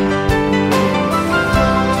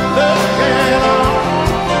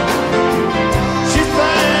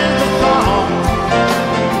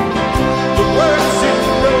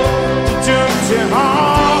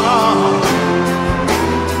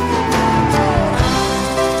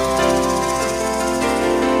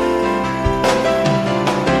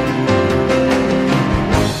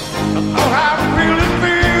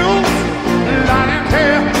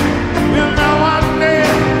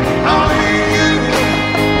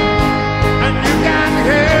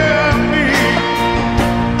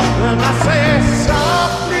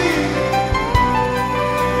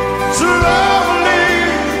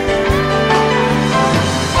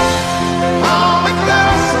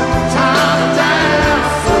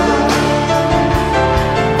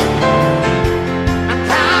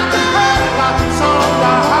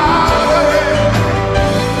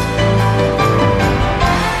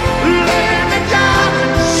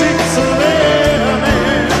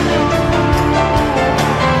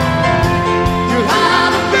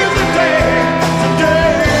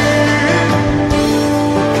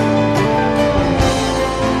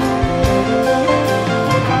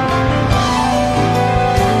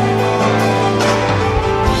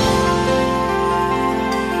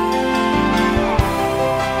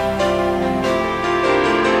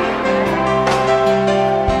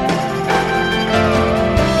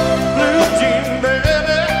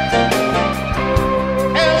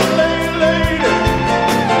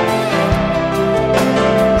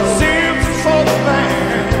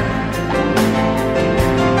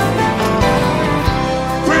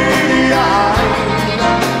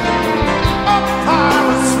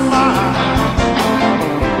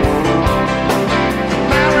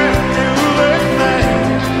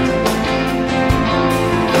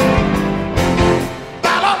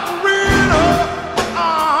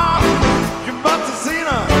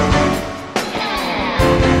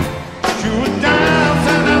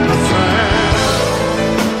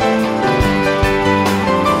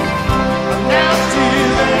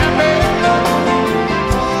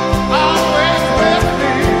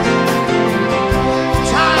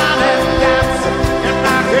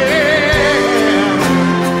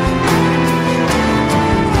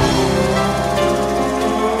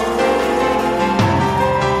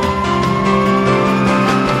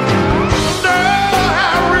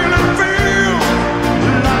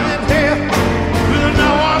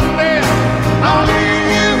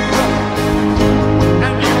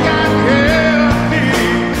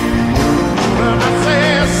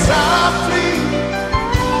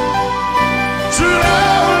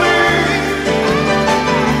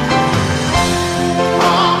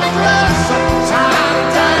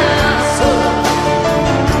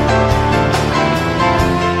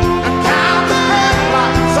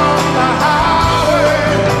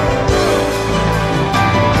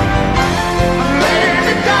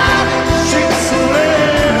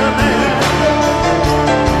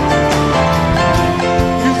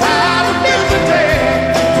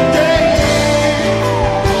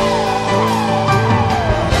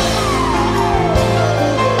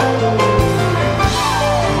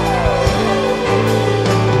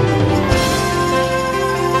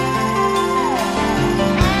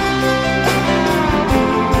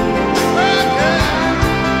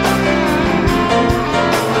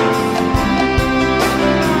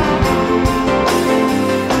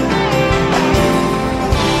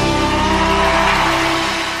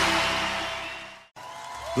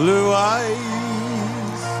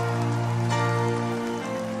 eyes.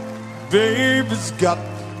 Baby's got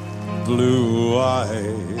blue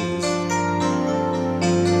eyes,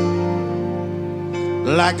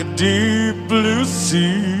 like a deep blue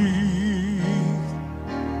sea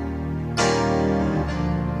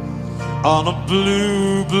on a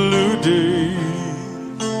blue, blue day.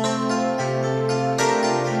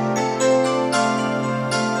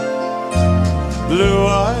 Blue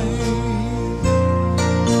eyes,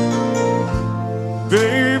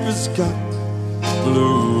 baby's got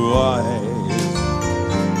blue eyes.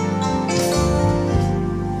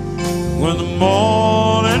 When the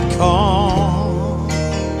morning comes,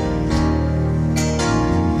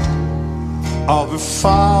 I'll be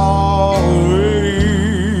far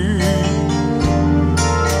away,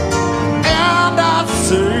 and I'll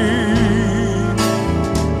see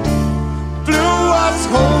blue eyes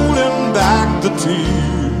holding back the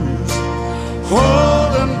tears,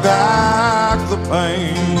 holding back the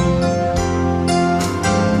pain.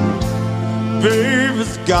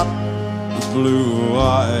 Baby's got the blue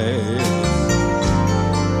eyes.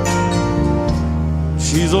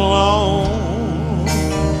 She's alone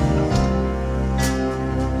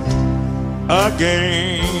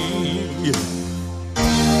again.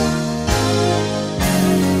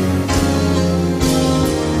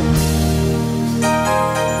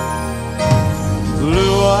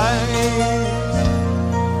 Blue eyes,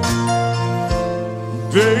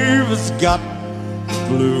 baby's got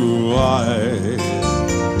blue eyes,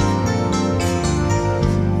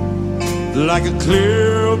 like a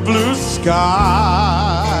clear blue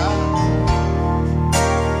sky,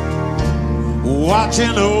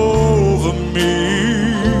 watching over me.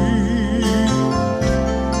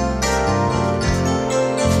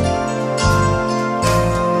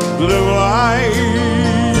 Blue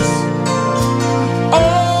eyes, oh,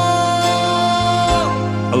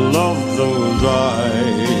 I love those eyes.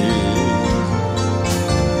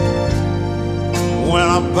 When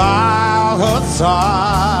I'm by her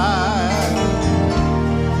side,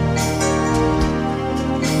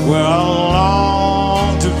 where I long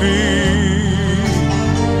to be,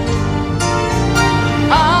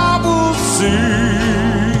 I will see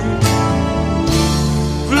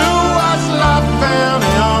blue eyes laughing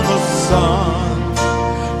in the sun,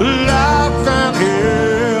 laughing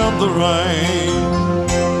in the rain.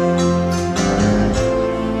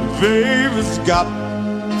 Baby's got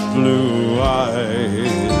blue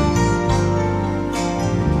eyes,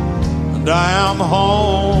 and I am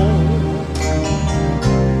home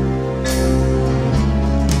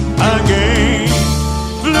again.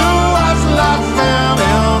 Blue eyes laughing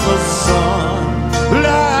in the sun,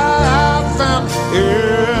 laughing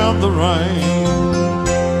in the rain.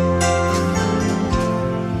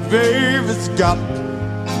 Baby's got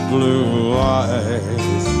blue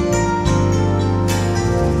eyes,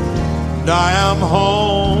 and I am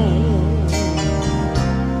home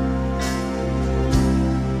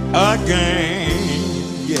again,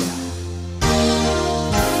 yeah.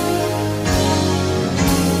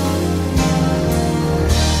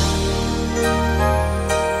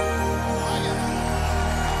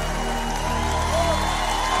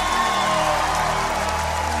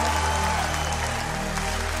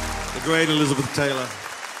 The great Elizabeth Taylor.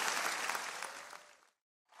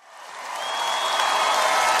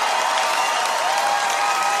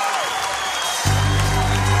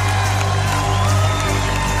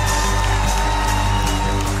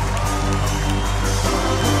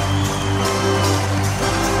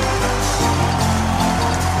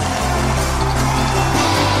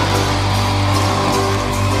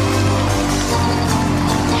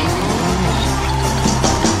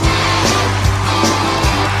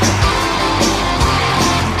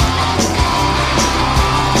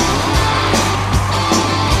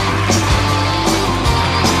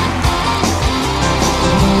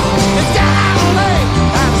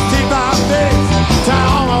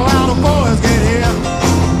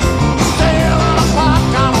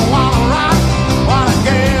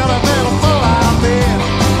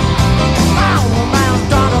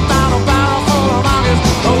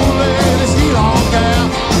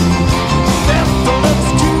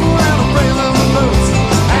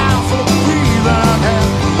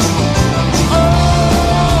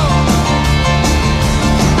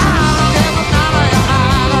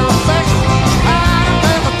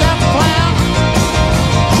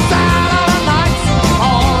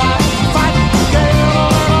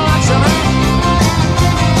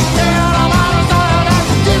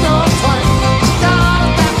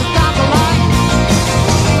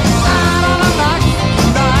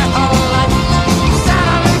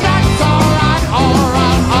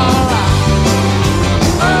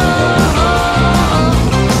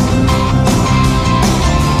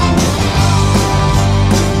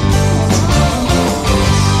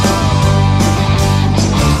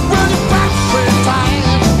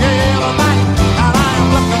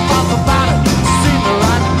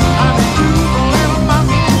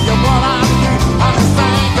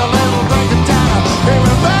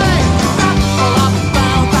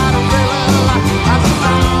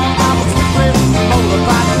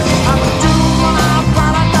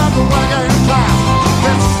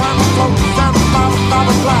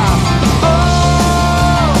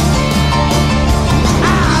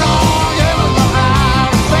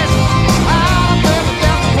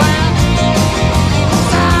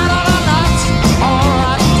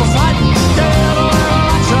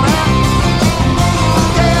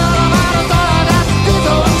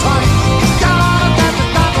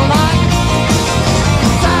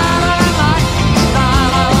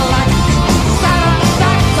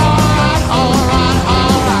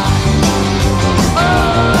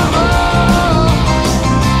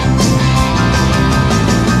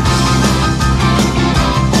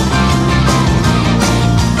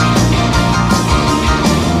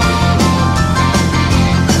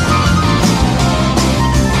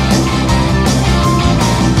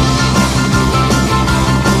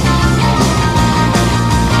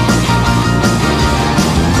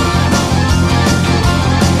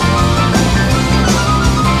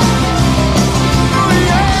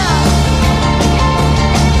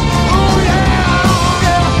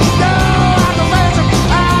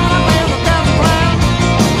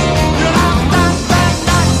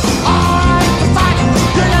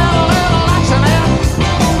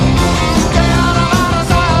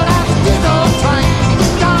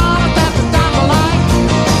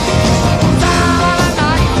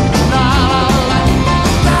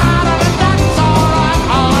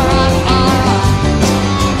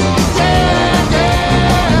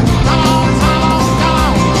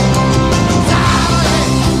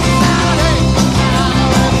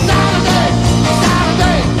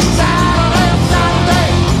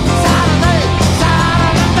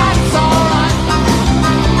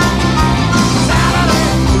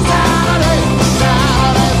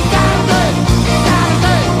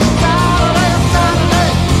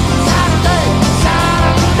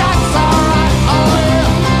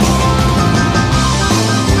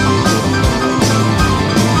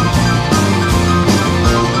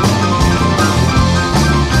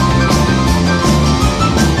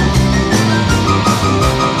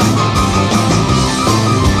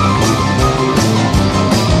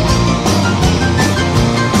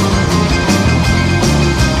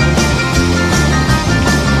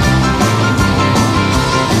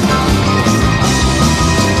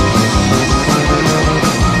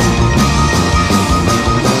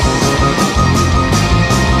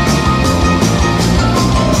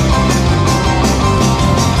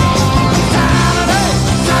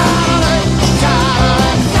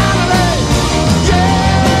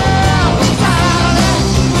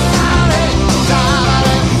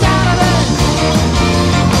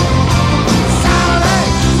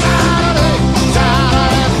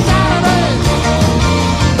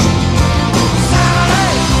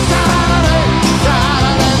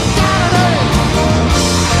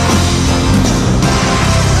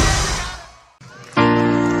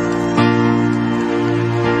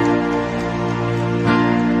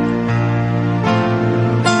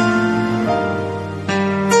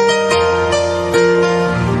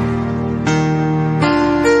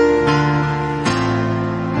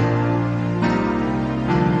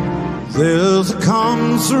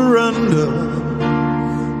 some surrender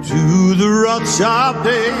to the rough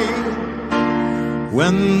day,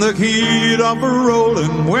 when the heat of a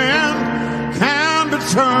rolling wind can be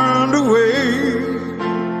turned away.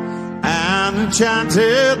 An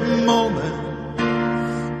enchanted moment,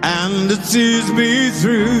 and it sees me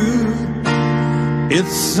through.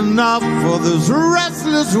 It's enough for this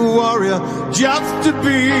restless warrior just to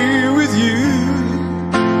be with you.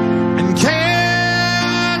 And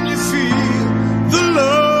can you feel the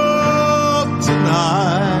love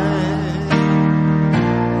tonight?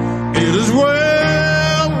 It is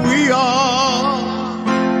where we are.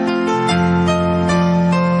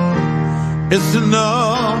 It's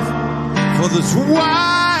enough for this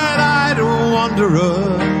wide-eyed wanderer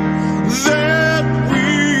that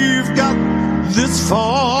we've got this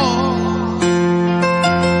far.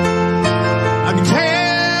 And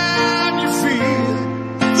can you feel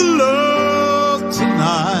the love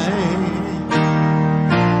tonight?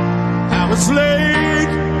 How it's laid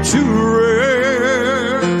to rest.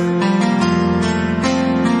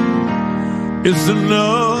 It's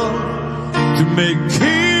enough to make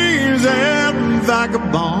kings and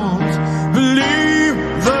vagabonds believe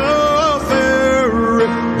the very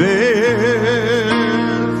best.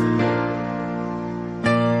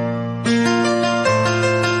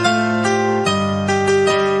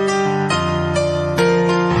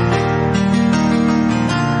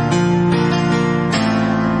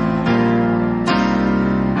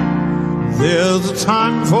 There's a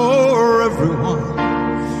time for everyone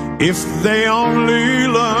if they only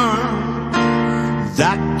learn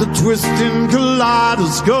that the twisting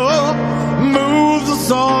kaleidoscope moves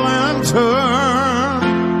us all in turn.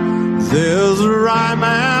 There's a rhyme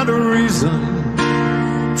and a reason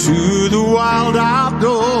to the wild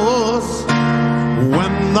outdoors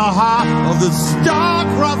when the heart of the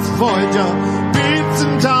star-crossed Voyager beats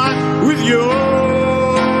in time with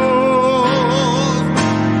yours.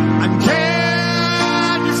 And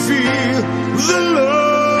can you feel the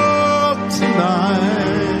love tonight?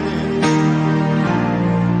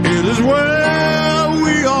 It is where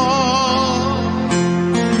we are.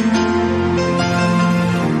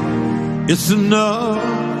 It's enough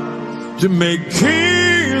to make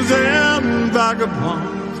kings and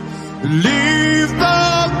vagabonds leave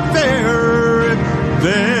the very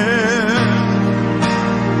best.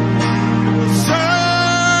 Circle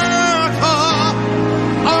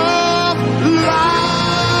of life.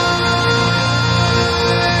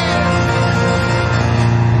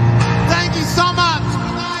 Thank you so much.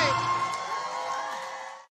 Good night.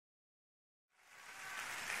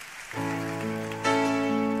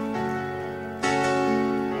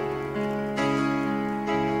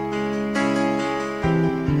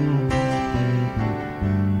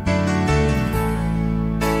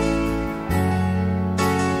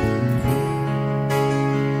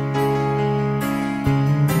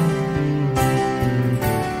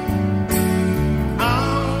 I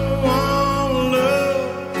want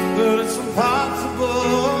love, but it's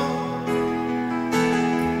impossible.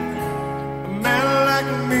 A man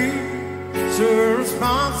like me, so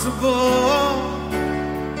irresponsible.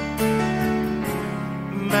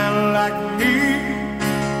 A man like me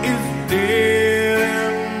is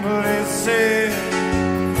dead in places.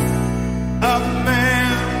 Other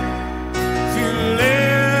men feel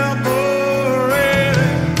liberated.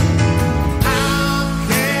 I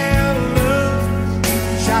can't love,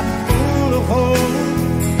 shot full of hope.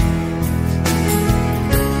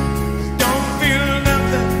 Don't feel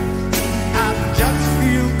nothing, I just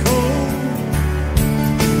feel cold.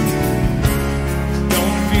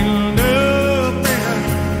 Don't feel nothing,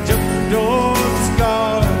 just adore the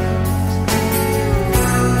scars.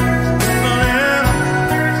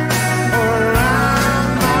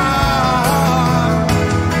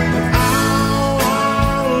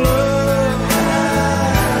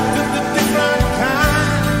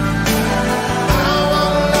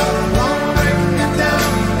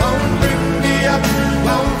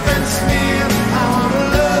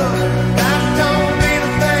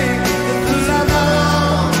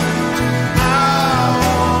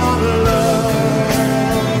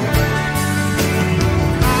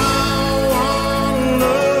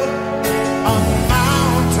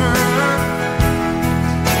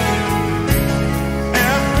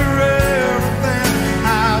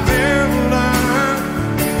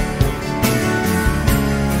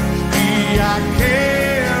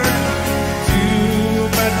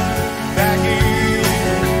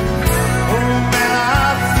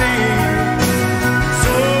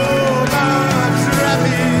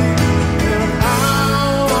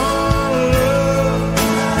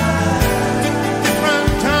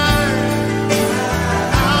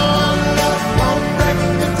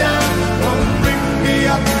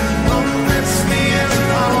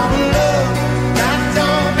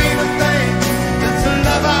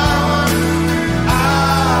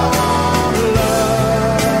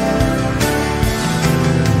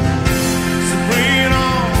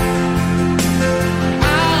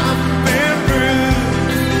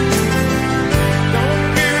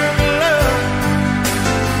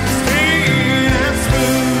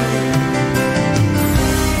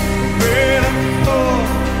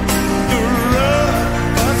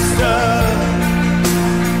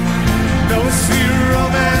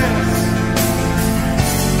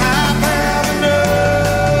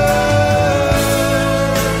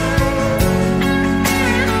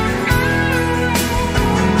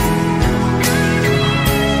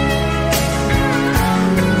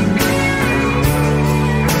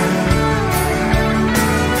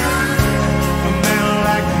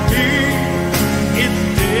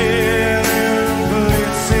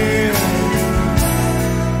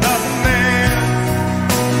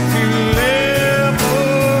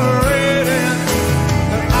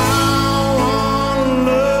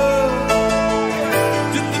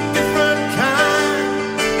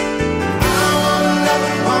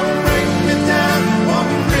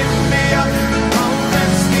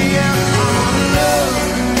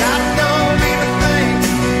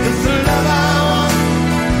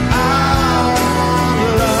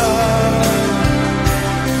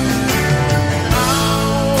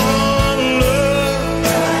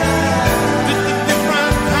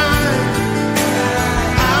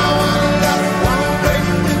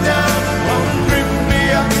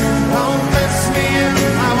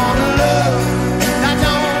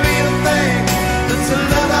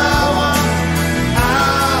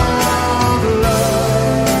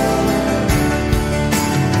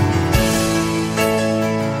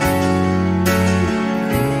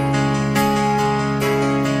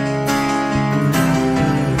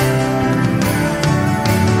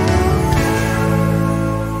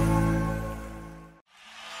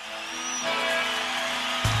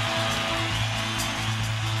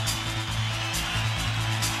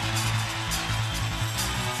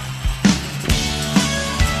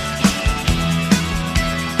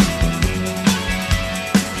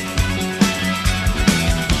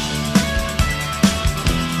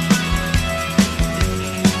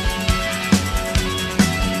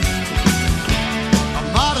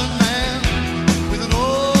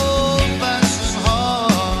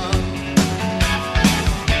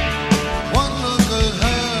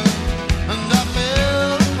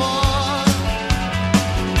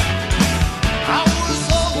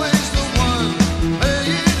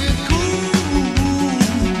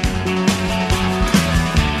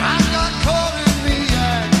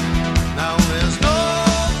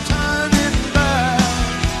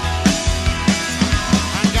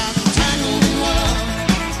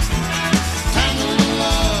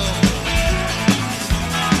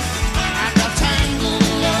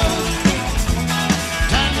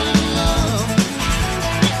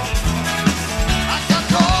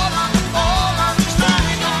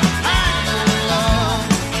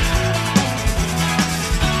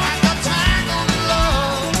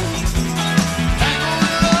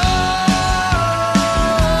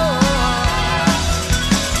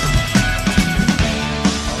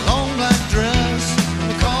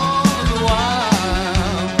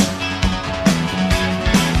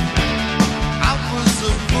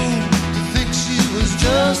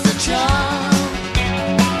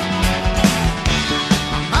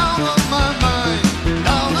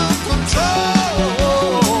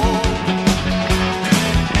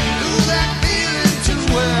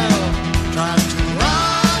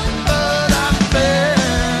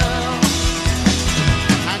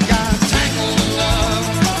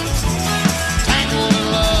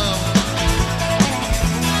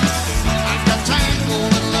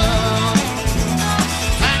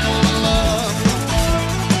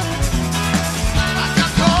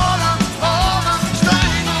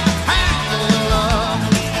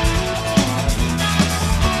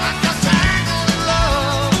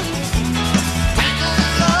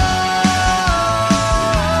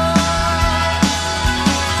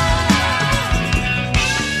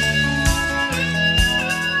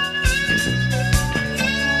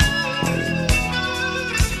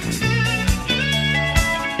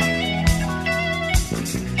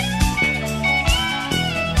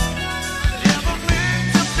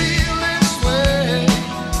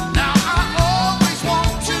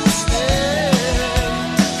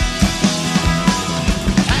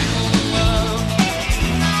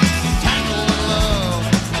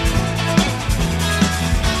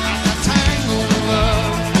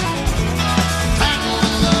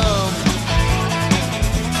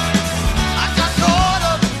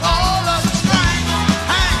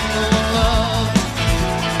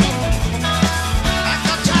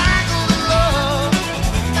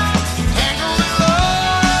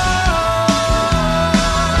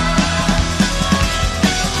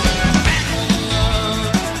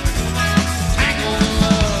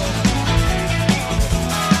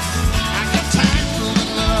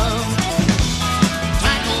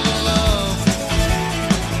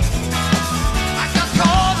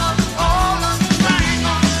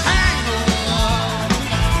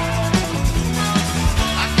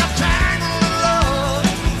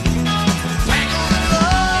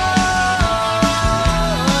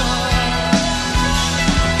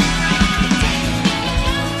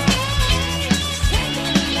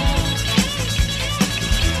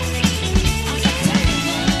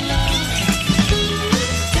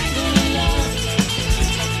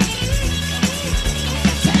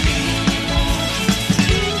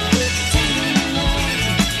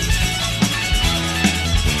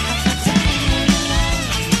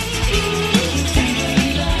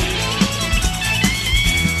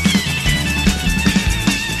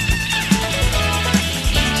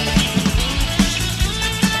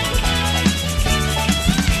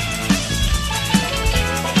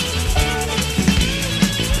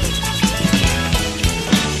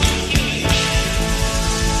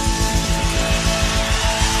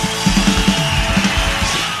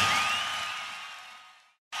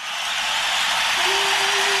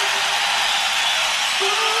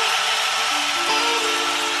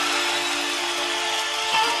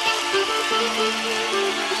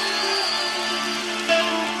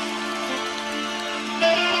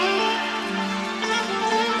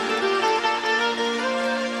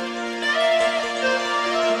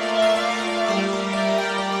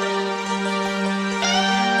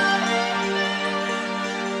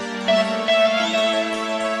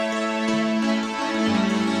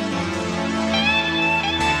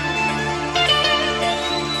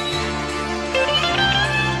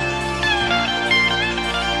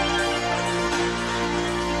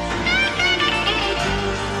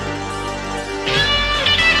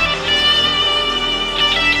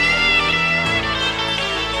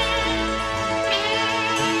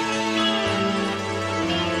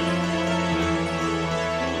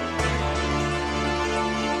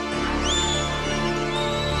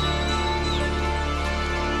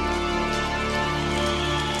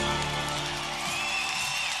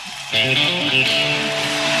 What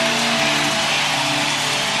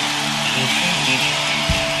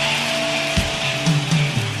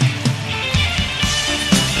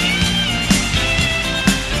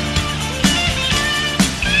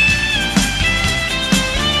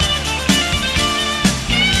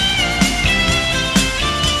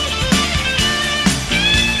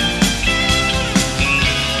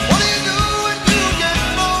do you do when you get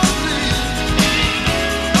lonely?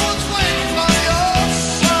 No one's waiting by your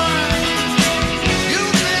side.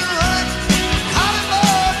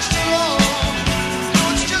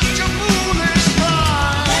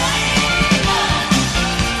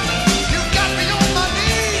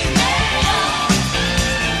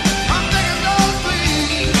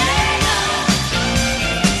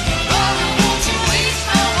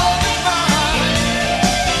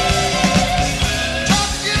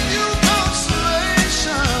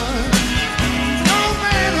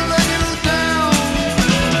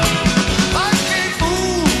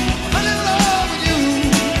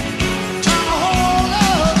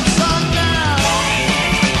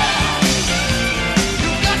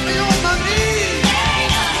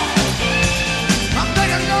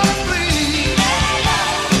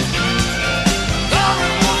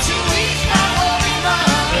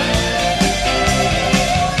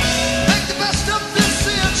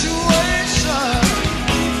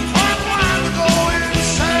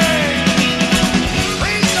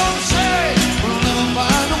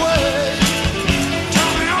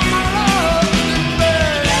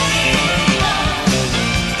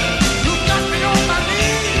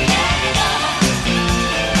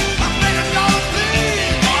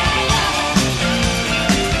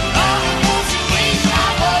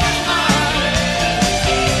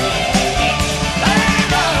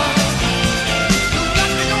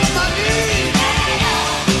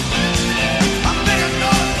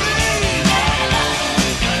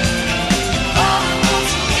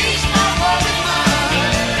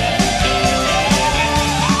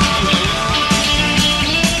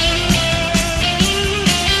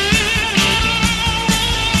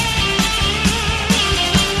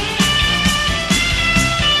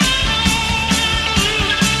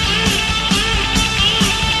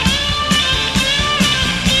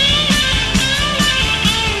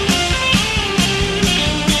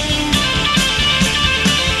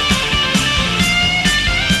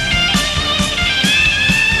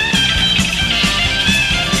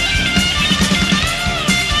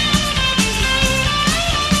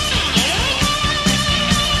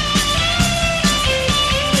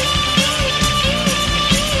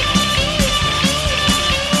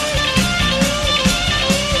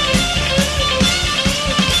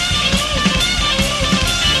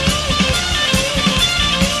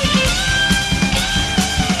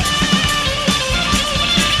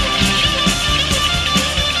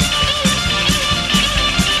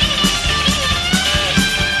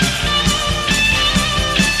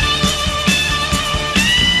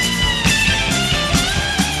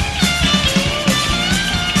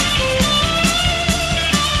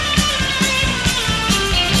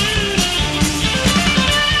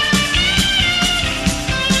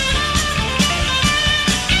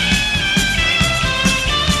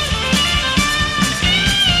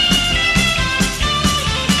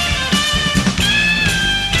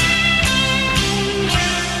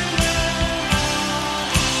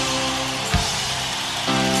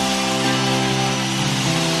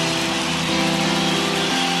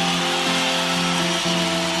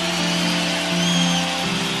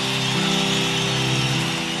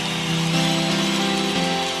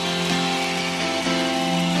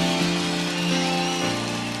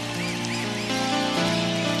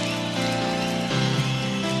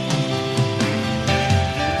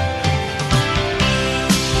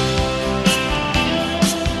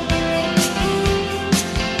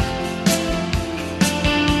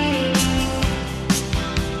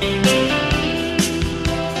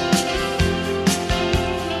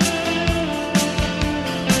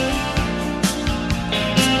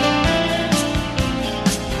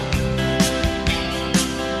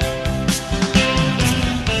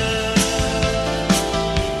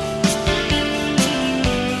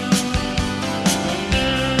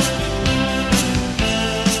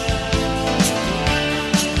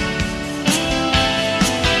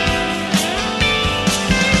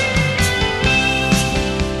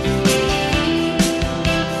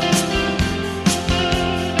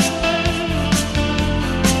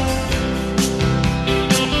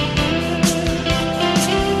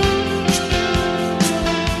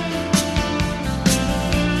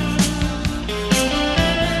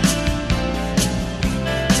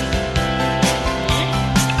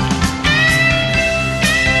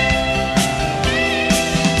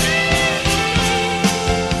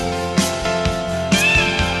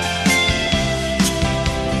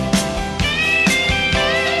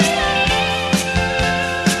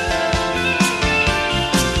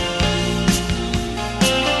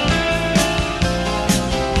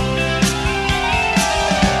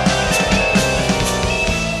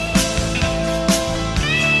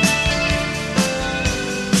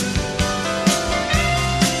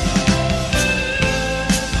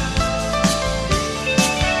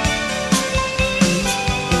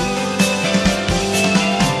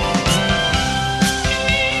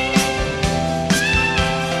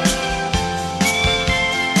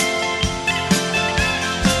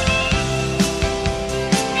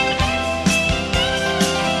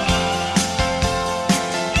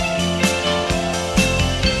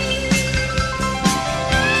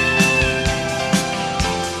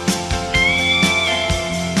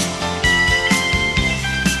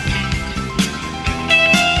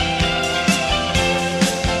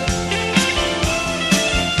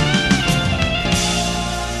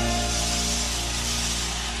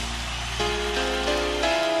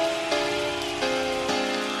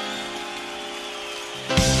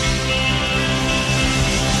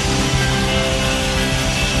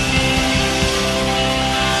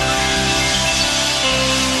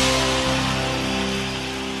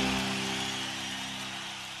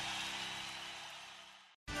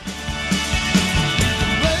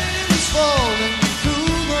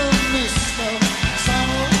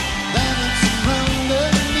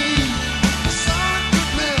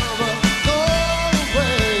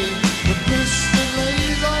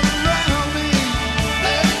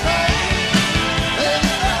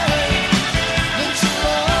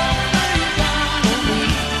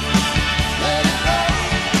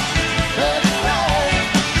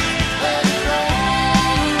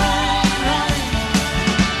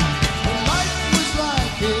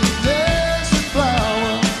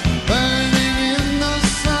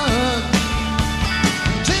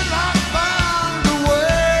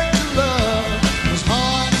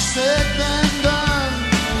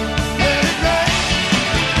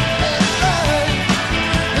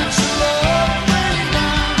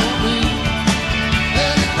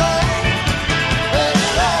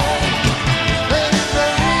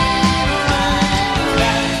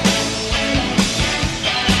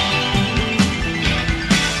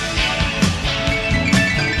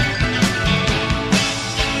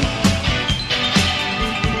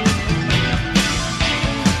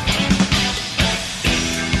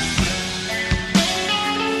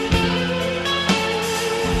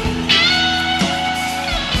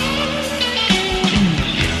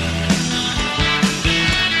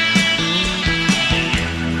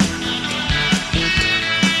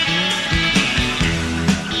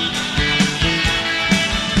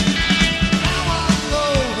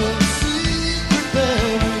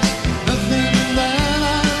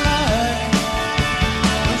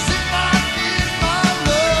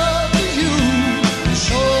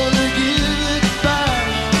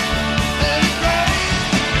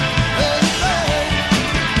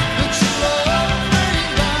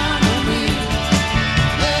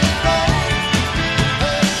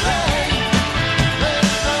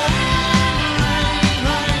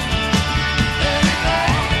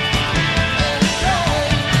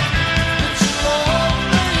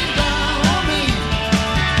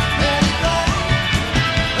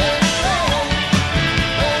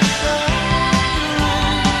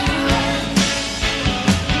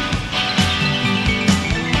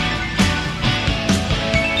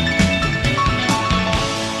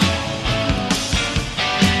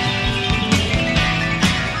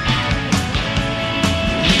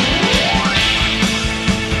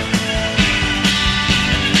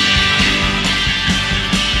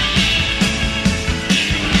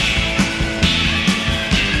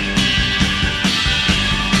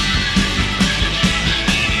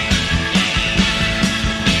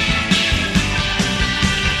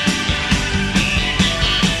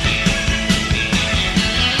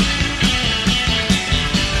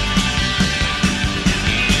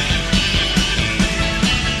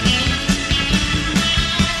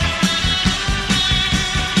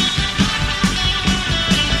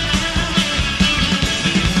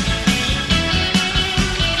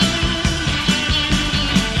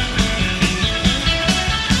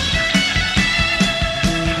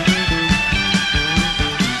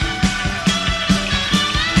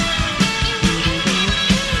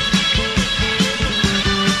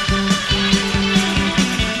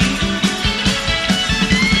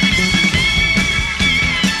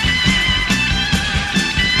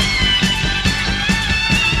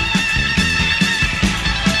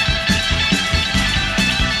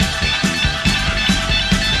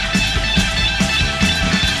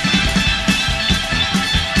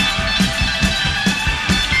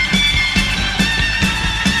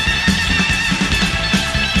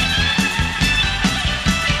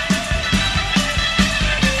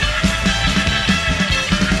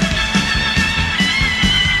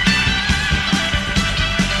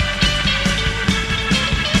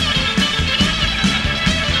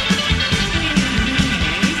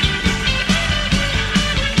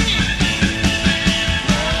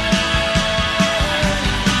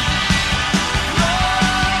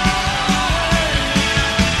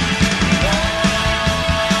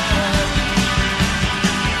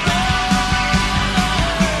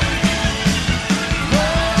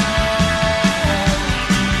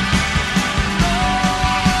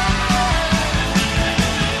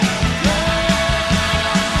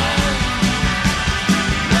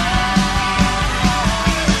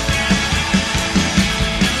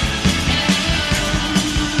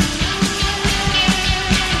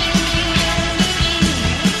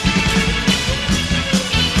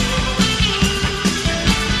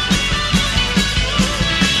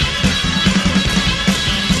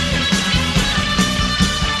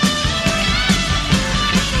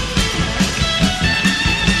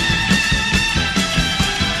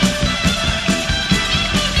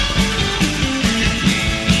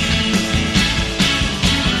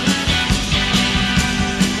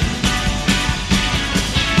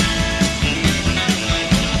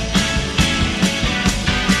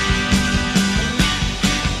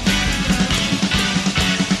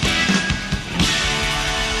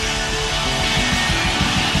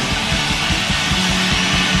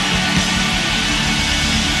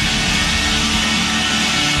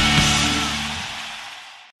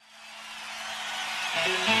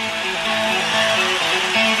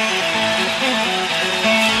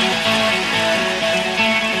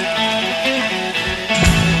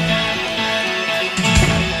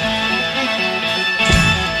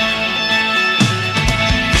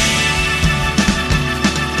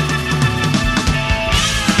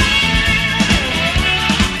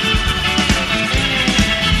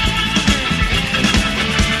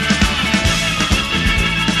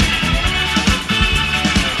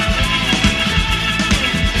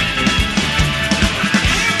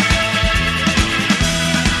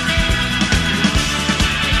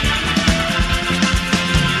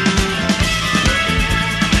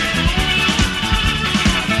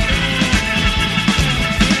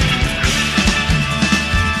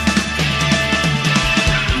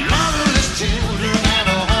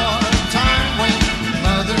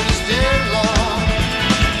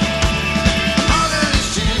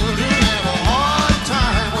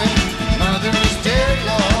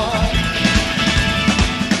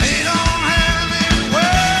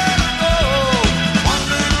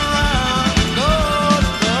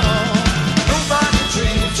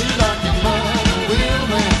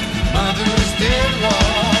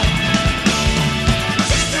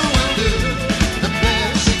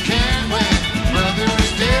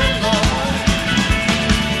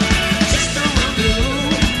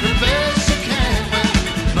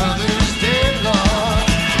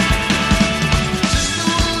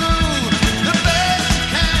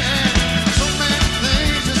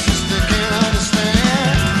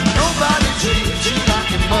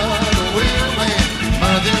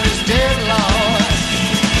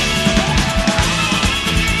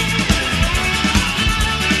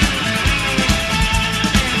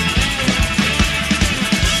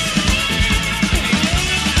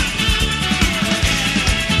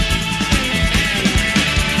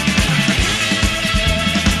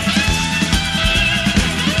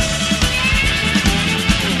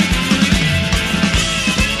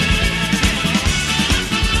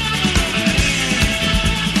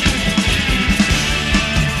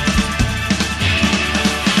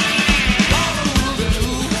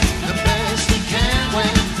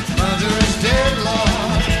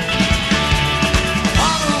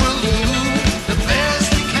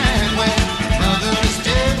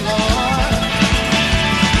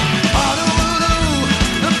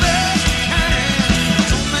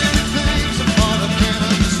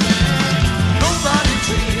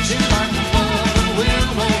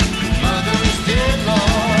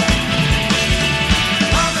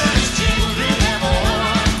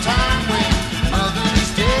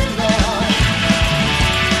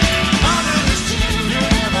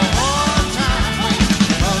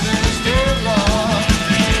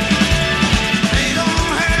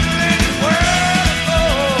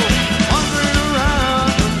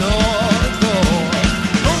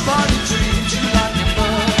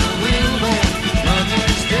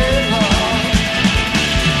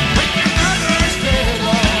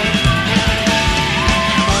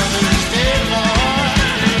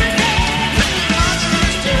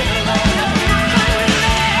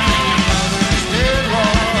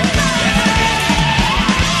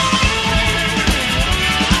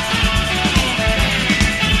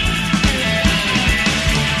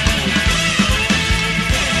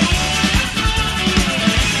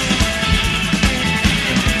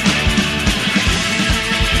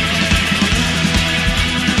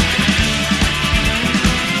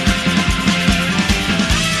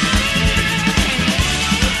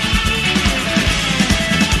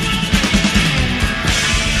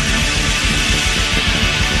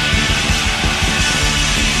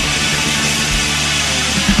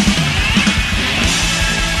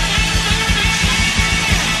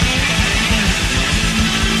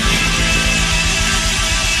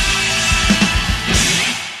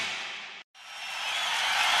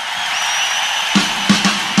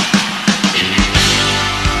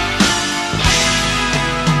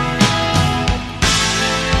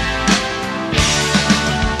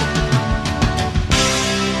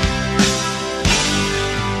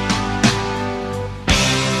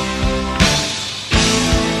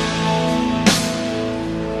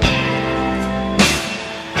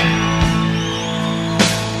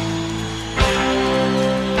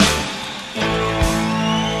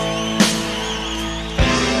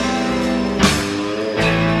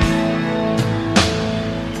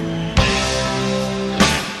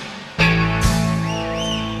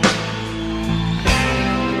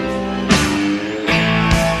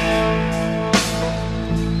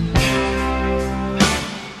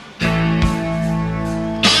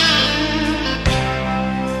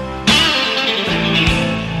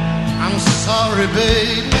 sorry,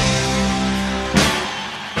 baby,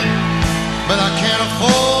 but I can't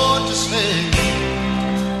afford to stay.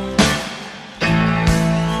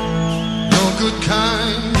 No good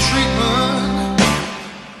kind treatment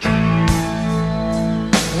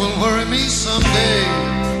will worry me someday.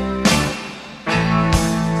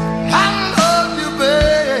 I love you,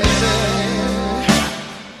 baby,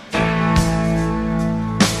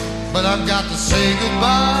 but I've got to say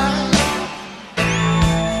goodbye.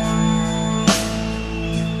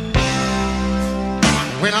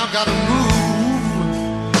 When I've got to move,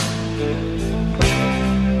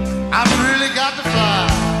 I've really got to fly.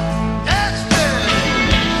 Yes, yes.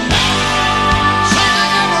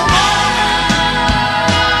 Singing in the morning,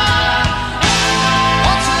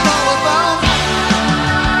 what's it all about?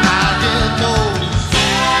 I get those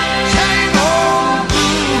same old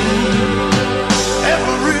blues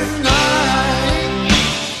every night.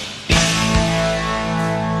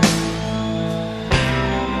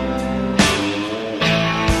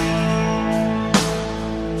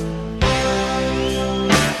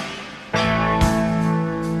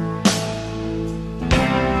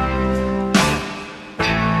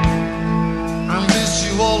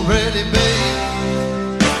 Already,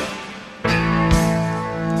 babe,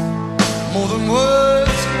 more than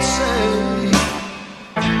words can say.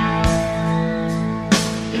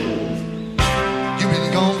 You've been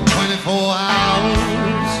gone for 24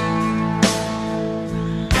 hours.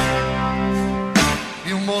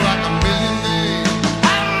 Feel more like a million days.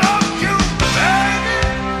 I love you, baby.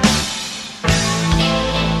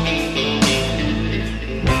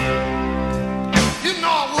 You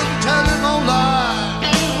know I wouldn't tell you no lie.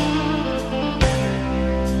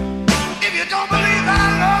 Don't believe I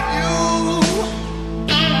love you.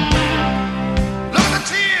 Look at the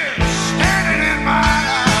tears standing in my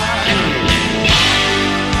eyes.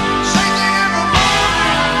 Singing in the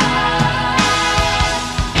morning,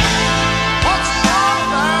 what's it all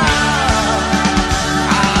about?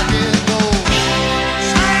 I get those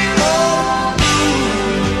same old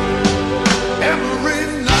blues every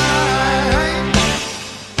night.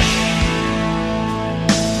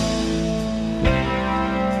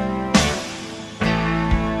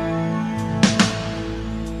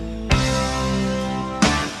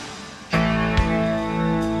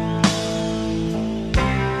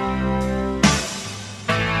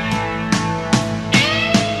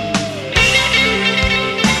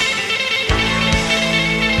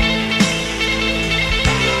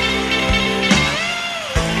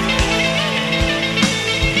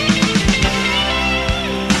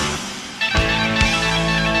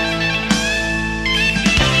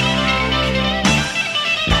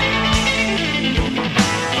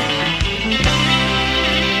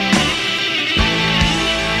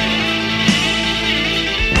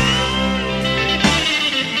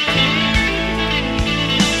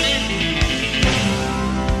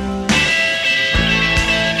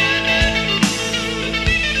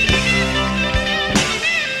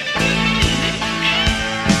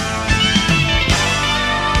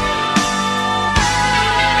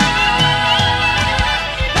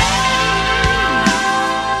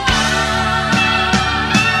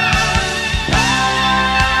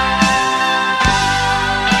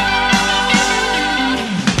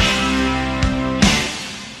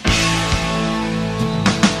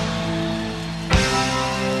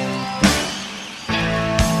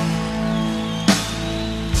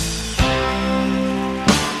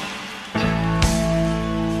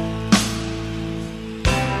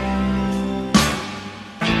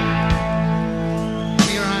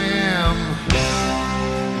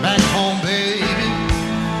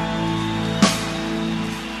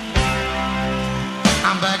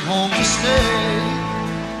 Back home to stay.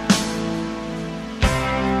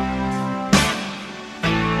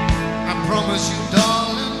 I promise you, darling,